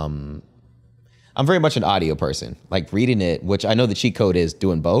 I'm very much an audio person. Like reading it, which I know the cheat code is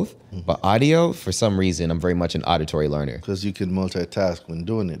doing both, but audio, for some reason, I'm very much an auditory learner. Because you can multitask when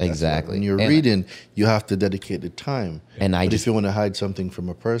doing it. Exactly. When you're reading, you have to dedicate the time. And but if you want to hide something from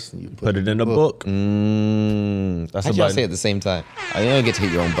a person, you Put it in a book. That's what I say at the same time. I don't get to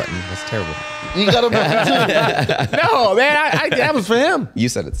hit your own button. That's terrible. You got to No, man, I that was for him. You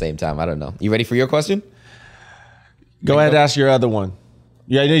said at the same time. I don't know. You ready for your question? Go ahead and ask your other one.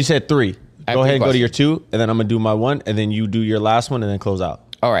 Yeah, I know you said 3. Go ahead and go to your 2, and then I'm going to do my 1, and then you do your last one, and then close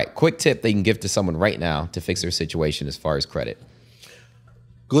out. All right. Quick tip that you can give to someone right now to fix their situation as far as credit.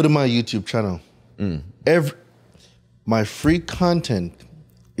 Go to my YouTube channel. My free content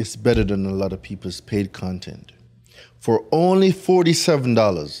is better than a lot of people's paid content. For only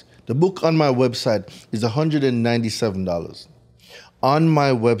 $47, the book on my website is $197. On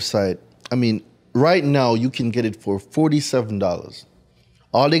my website, right now you can get it for $47.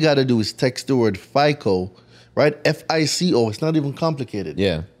 All they got to do is text the word FICO, right? FICO. It's not even complicated.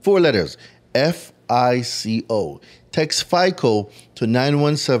 Yeah. 4 letters. FICO. Text FICO to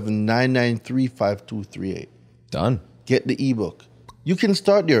 917-993-5238. Done. Get the ebook. You can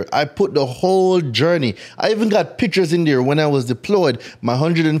start there. I put the whole journey. I even got pictures in there when I was deployed, my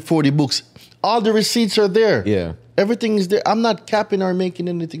 140 books. All the receipts are there. Yeah. Everything is there. I'm not capping or making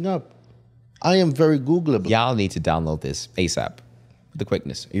anything up. I am very Googleable. Y'all need to download this ASAP. The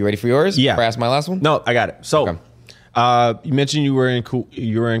quickness. Are you ready for yours? Yeah. Before I ask my last one? No, I got it. So, Okay. You mentioned you were in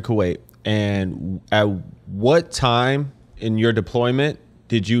Kuwait, and at what time in your deployment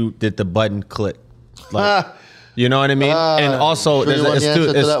did the button click? Like, you know what I mean? And also, sure you want the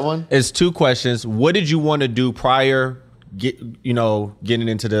answer to that one? It's 2 questions. What did you want to do prior, getting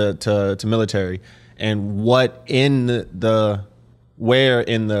into the military, and what in the where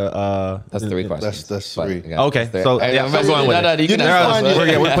in the That's 3 questions. That's But, 3. yeah, Okay, that's so there. yeah, I'm going with it. You can You ask know,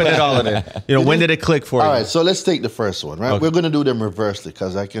 those. We're putting it all in there. When did it click for All you? right, so let's take the first one, right? Okay. We're going to do them reversely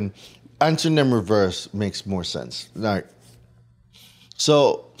because I can answering them reverse makes more sense. All right.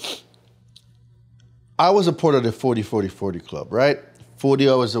 So I was a part of the 40-40-40 club, right? 40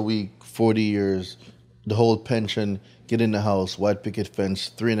 hours a week, 40 years, the whole pension, get in the house, white picket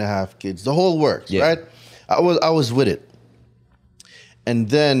fence, 3.5 kids, the whole works, Yeah. right? I was with it. And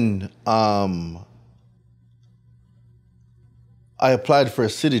then I applied for a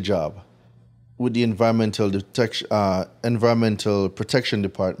city job with the Environmental Protection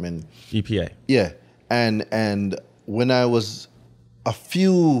Department. EPA. Yeah, and when I was a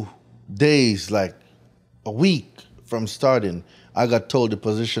few days, like a week from starting, I got told the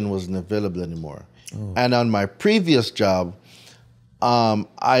position wasn't available anymore. And on my previous job,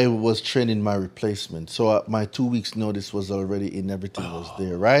 I was training my replacement. So my 2 weeks notice was already in, everything was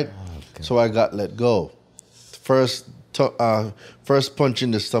there, right? So I got let go. First punch in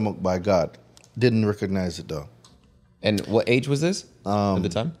the stomach by God. Didn't recognize it though. And what age was this at the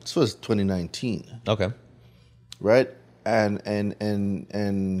time? This was 2019, Okay. right? And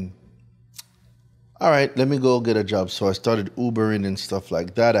all right, let me go get a job. So I started Ubering and stuff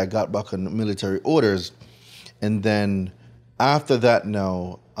like that. I got back on military orders, and then after that,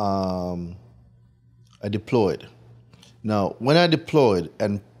 now I deployed. Now, when I deployed,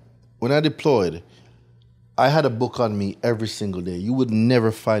 I had a book on me every single day. You would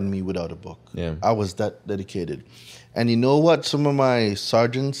never find me without a book. Yeah. I was that dedicated. And you know what some of my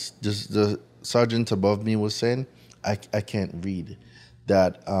sergeants, just the sergeants above me was saying? I can't read.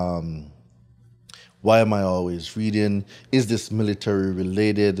 That, why am I always reading? Is this military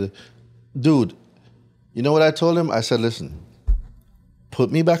related? Dude, you know what I told him? I said, listen,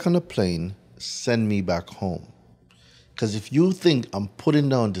 put me back on the plane, send me back home. Because if you think I'm putting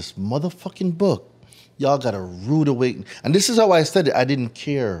down this motherfucking book, y'all got a rude awakening. And this is how I said it. I didn't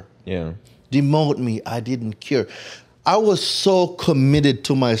care. Yeah. Demote me. I didn't care. I was so committed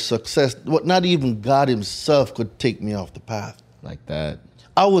to my success. What not even God himself could take me off the path. Like that.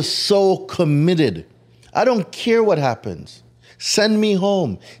 I was so committed. I don't care what happens. Send me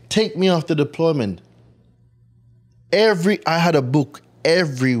home. Take me off the deployment. I had a book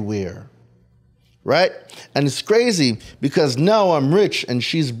everywhere. Right? And it's crazy because now I'm rich and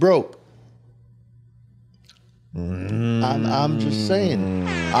she's broke. I'm just saying.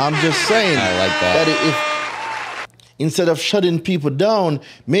 I like that. If instead of shutting people down,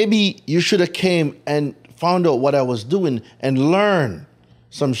 maybe you should have came and found out what I was doing and learn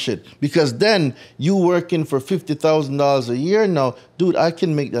some shit. Because then you working for $50,000 a year now, dude, I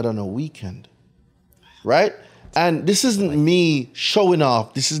can make that on a weekend. Right? And this isn't me showing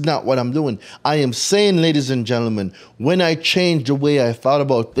off. This is not what I'm doing. I am saying, ladies and gentlemen, when I changed the way I thought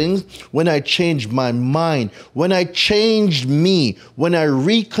about things, when I changed my mind, when I changed me, when I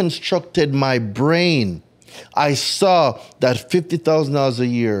reconstructed my brain, I saw that $50,000 a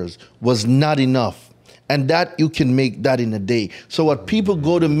year was not enough. And that you can make that in a day. So what people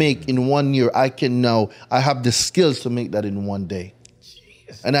go to make in 1 year, I have the skills to make that in 1 day.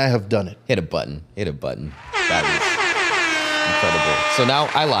 Jeez. And I have done it. Hit a button. That is incredible. So now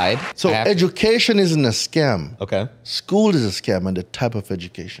I lied. So education isn't a scam. Okay. School is a scam, and the type of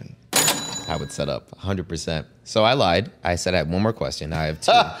education. How it's set up, 100%. So I lied. I said I have one more question. I have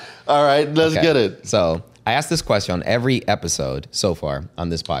two. All right, let's get it. So I asked this question on every episode so far on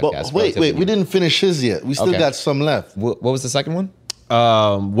this podcast. But wait, we didn't finish his yet. We still got some left. What was the second one?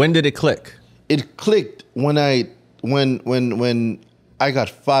 When did it click? It clicked when I got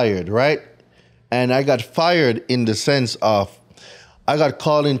fired, right? And I got fired in the sense of I got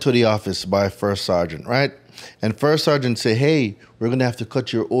called into the office by First Sergeant, right? And First Sergeant said, hey, we're going to have to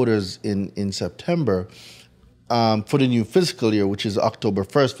cut your orders in September for the new fiscal year, which is October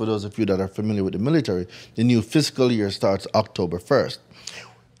 1st. For those of you that are familiar with the military, the new fiscal year starts October 1st.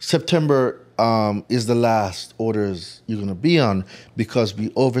 September is the last orders you're going to be on because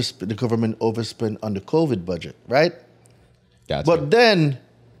the government overspent on the COVID budget, right? Gotcha. But then,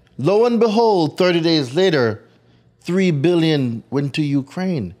 lo and behold, 30 days later, $3 billion went to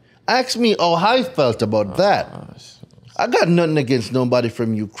Ukraine. Ask me how I felt about that. I got nothing against nobody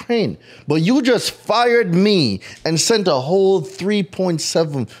from Ukraine, but you just fired me and sent a whole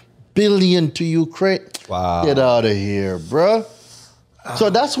 $3.7 billion to Ukraine. Wow. Get out of here, bruh. So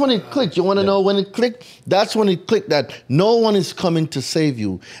that's when it clicked. You want to know when it clicked? That's when it clicked that no one is coming to save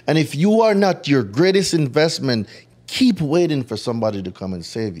you. And if you are not your greatest investment, keep waiting for somebody to come and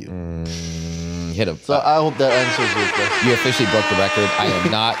save you. Hit him. So I hope that answers your question. You officially broke the record. I am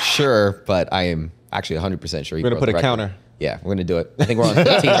not sure, but I am actually 100% sure you We're broke gonna put the a record. counter. Yeah, we're going to do it. I think we're on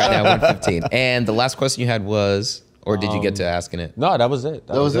 15 right now. We're on 15. And the last question you had was, or did you get to asking it? No, that was it.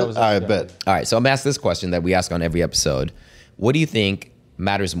 That was it? I bet. All right, so I'm asked this question that we ask on every episode. What do you think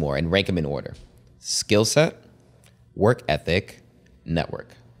matters more, and rank them in order? Skill set, work ethic, network.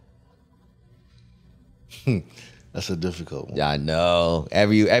 That's a difficult one. Yeah, I know.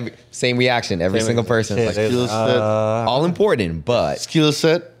 Every same reaction. Every single person. It's like, Skill set. all important, but Skill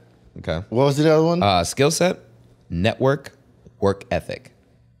set. okay. What was the other one? Skill set, network, work ethic.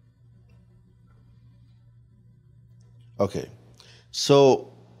 Okay.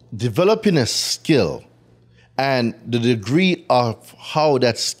 So developing a skill and the degree of how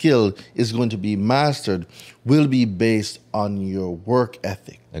that skill is going to be mastered will be based on your work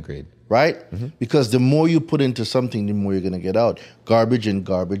ethic. Agreed. Right? Because the more you put into something, the more you're going to get out. Garbage in,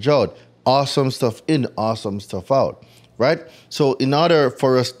 garbage out. Awesome stuff in, awesome stuff out. Right? So in order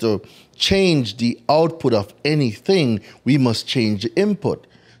for us to change the output of anything, we must change the input.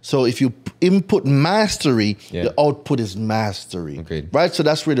 So if you input mastery, the output is mastery. Agreed. Right? So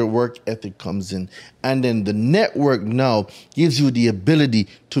that's where the work ethic comes in. And then the network now gives you the ability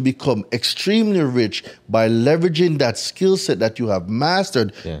to become extremely rich by leveraging that skill set that you have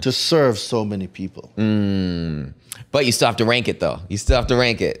mastered to serve so many people. But you still have to rank it, though. You still have to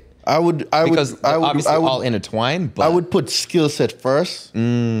rank it. Obviously all intertwined, but I would put skill set first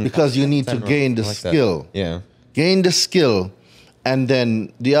because you need to gain the skill. That. Yeah. Gain the skill. And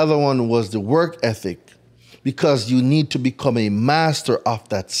then the other one was the work ethic because you need to become a master of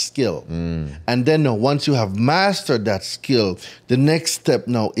that skill. And then once you have mastered that skill, the next step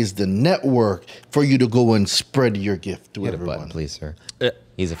now is the network for you to go and spread your gift to Hit everyone. a button, please, sir.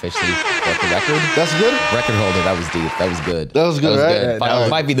 He's officially broke the record. That's good? Record holder. That was deep. That was good. That was good, right? That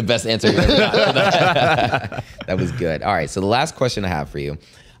might be the best answer you've ever got. That was good. All right. So the last question I have for you,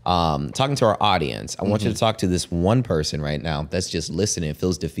 talking to our audience, I want you to talk to this one person right now that's just listening and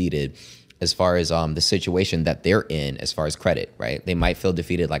feels defeated as far as the situation that they're in as far as credit, right? They might feel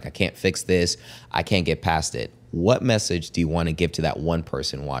defeated, like, I can't fix this. I can't get past it. What message do you want to give to that one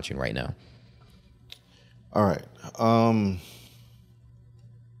person watching right now? All right.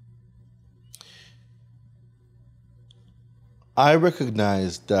 I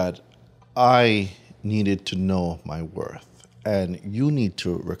recognized that I needed to know my worth, and you need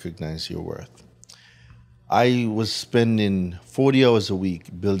to recognize your worth. I was spending 40 hours a week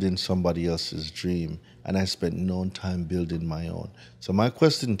building somebody else's dream, and I spent no time building my own. So my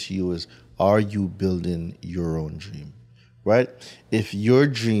question to you is, are you building your own dream? Right? If your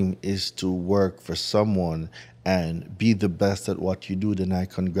dream is to work for someone and be the best at what you do, then I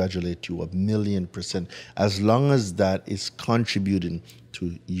congratulate you 1,000,000%, as long as that is contributing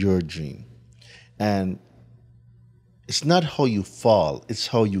to your dream. And It's not how you fall, it's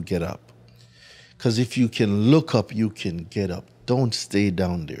how you get up. Because if you can look up, you can get up. Don't stay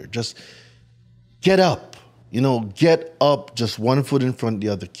down there. Just get up. Get up, just one foot in front of the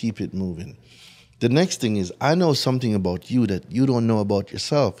other. Keep it moving. The next thing is, I know something about you that you don't know about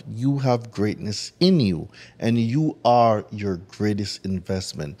yourself. You have greatness in you, and you are your greatest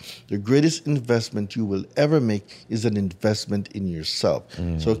investment. The greatest investment you will ever make is an investment in yourself.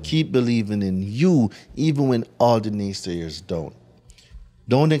 So keep believing in you, even when all the naysayers don't.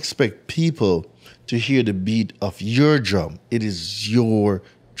 Don't expect people to hear the beat of your drum. It is your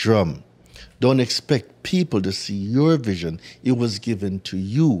drum. Don't expect people to see your vision. It was given to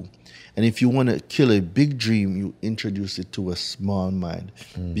you. And if you want to kill a big dream, you introduce it to a small mind.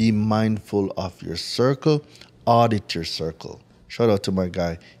 Be mindful of your circle. Audit your circle. Shout out to my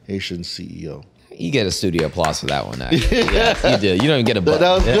guy, Haitian CEO. You get a studio applause for that one. Yeah, you did. You don't even get a button.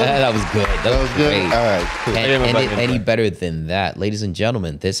 That was good. That was good. That was good. great. All right, cool. And any better than that, ladies and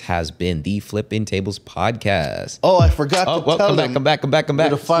gentlemen, this has been the Flipping Tables podcast. Oh, I forgot to tell them. Come back.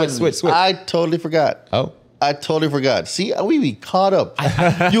 Switch. I totally forgot. Oh. I totally forgot. See, we be caught up.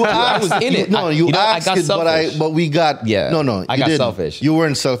 You I was in it. You asked I got it, selfish. but we got. Yeah. No. I got selfish. You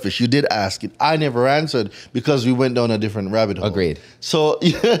weren't selfish. You did ask it. I never answered because we went down a different rabbit hole. Agreed. So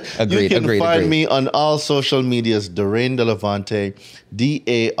you can find me on all social medias, Daraine Delevante,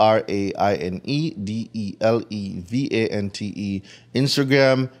 DARAINE DELEVANTE,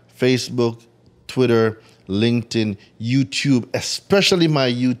 Instagram, Facebook, Twitter, LinkedIn, YouTube, especially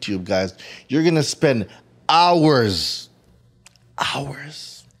my YouTube, guys. You're gonna spend hours,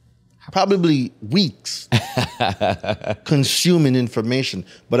 probably weeks consuming information.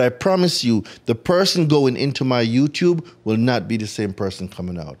 But I promise you, the person going into my YouTube will not be the same person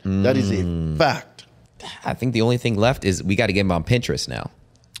coming out. That is a fact. I think the only thing left is we got to get him on Pinterest now.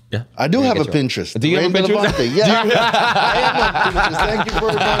 Yeah. I do have a Pinterest. Do you have a Pinterest? Delevante. Yeah, I am on Pinterest. Thank you for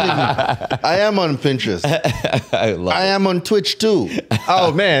reminding me. I am on Pinterest. I am on Twitch too.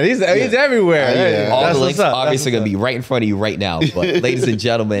 Oh man, he's everywhere. Yeah. All That's the links what's up. obviously going to be right in front of you right now. But ladies and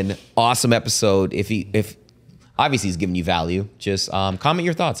gentlemen, awesome episode. If obviously he's giving you value, just comment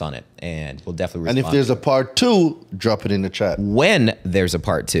your thoughts on it, and we'll definitely respond. And if there's a part 2, drop it in the chat. when there's a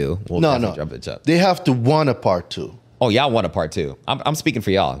part 2, we'll definitely drop it in the chat. They have to want a part 2. Oh, y'all want a part 2. I'm speaking for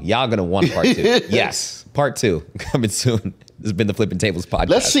y'all. Y'all gonna want a part 2. Yes, part 2 coming soon. This has been the Flipping Tables podcast.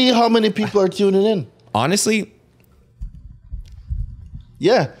 Let's see how many people are tuning in. Honestly,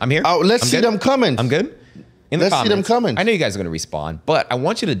 Yeah, I'm here. Let's I'm see good. them comments. I'm good. In the Let's see them comments. I know you guys are gonna respond, but I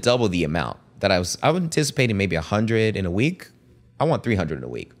want you to double the amount that I was anticipating maybe 100 in a week. I want 300 in a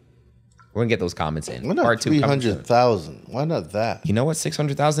week. We're gonna get those comments in. Why not Part 2 coming soon. 300,000? Why not that? You know what?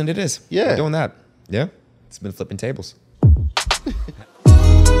 600,000 it is. Yeah. We're doing that. Yeah. It's been Flipping Tables.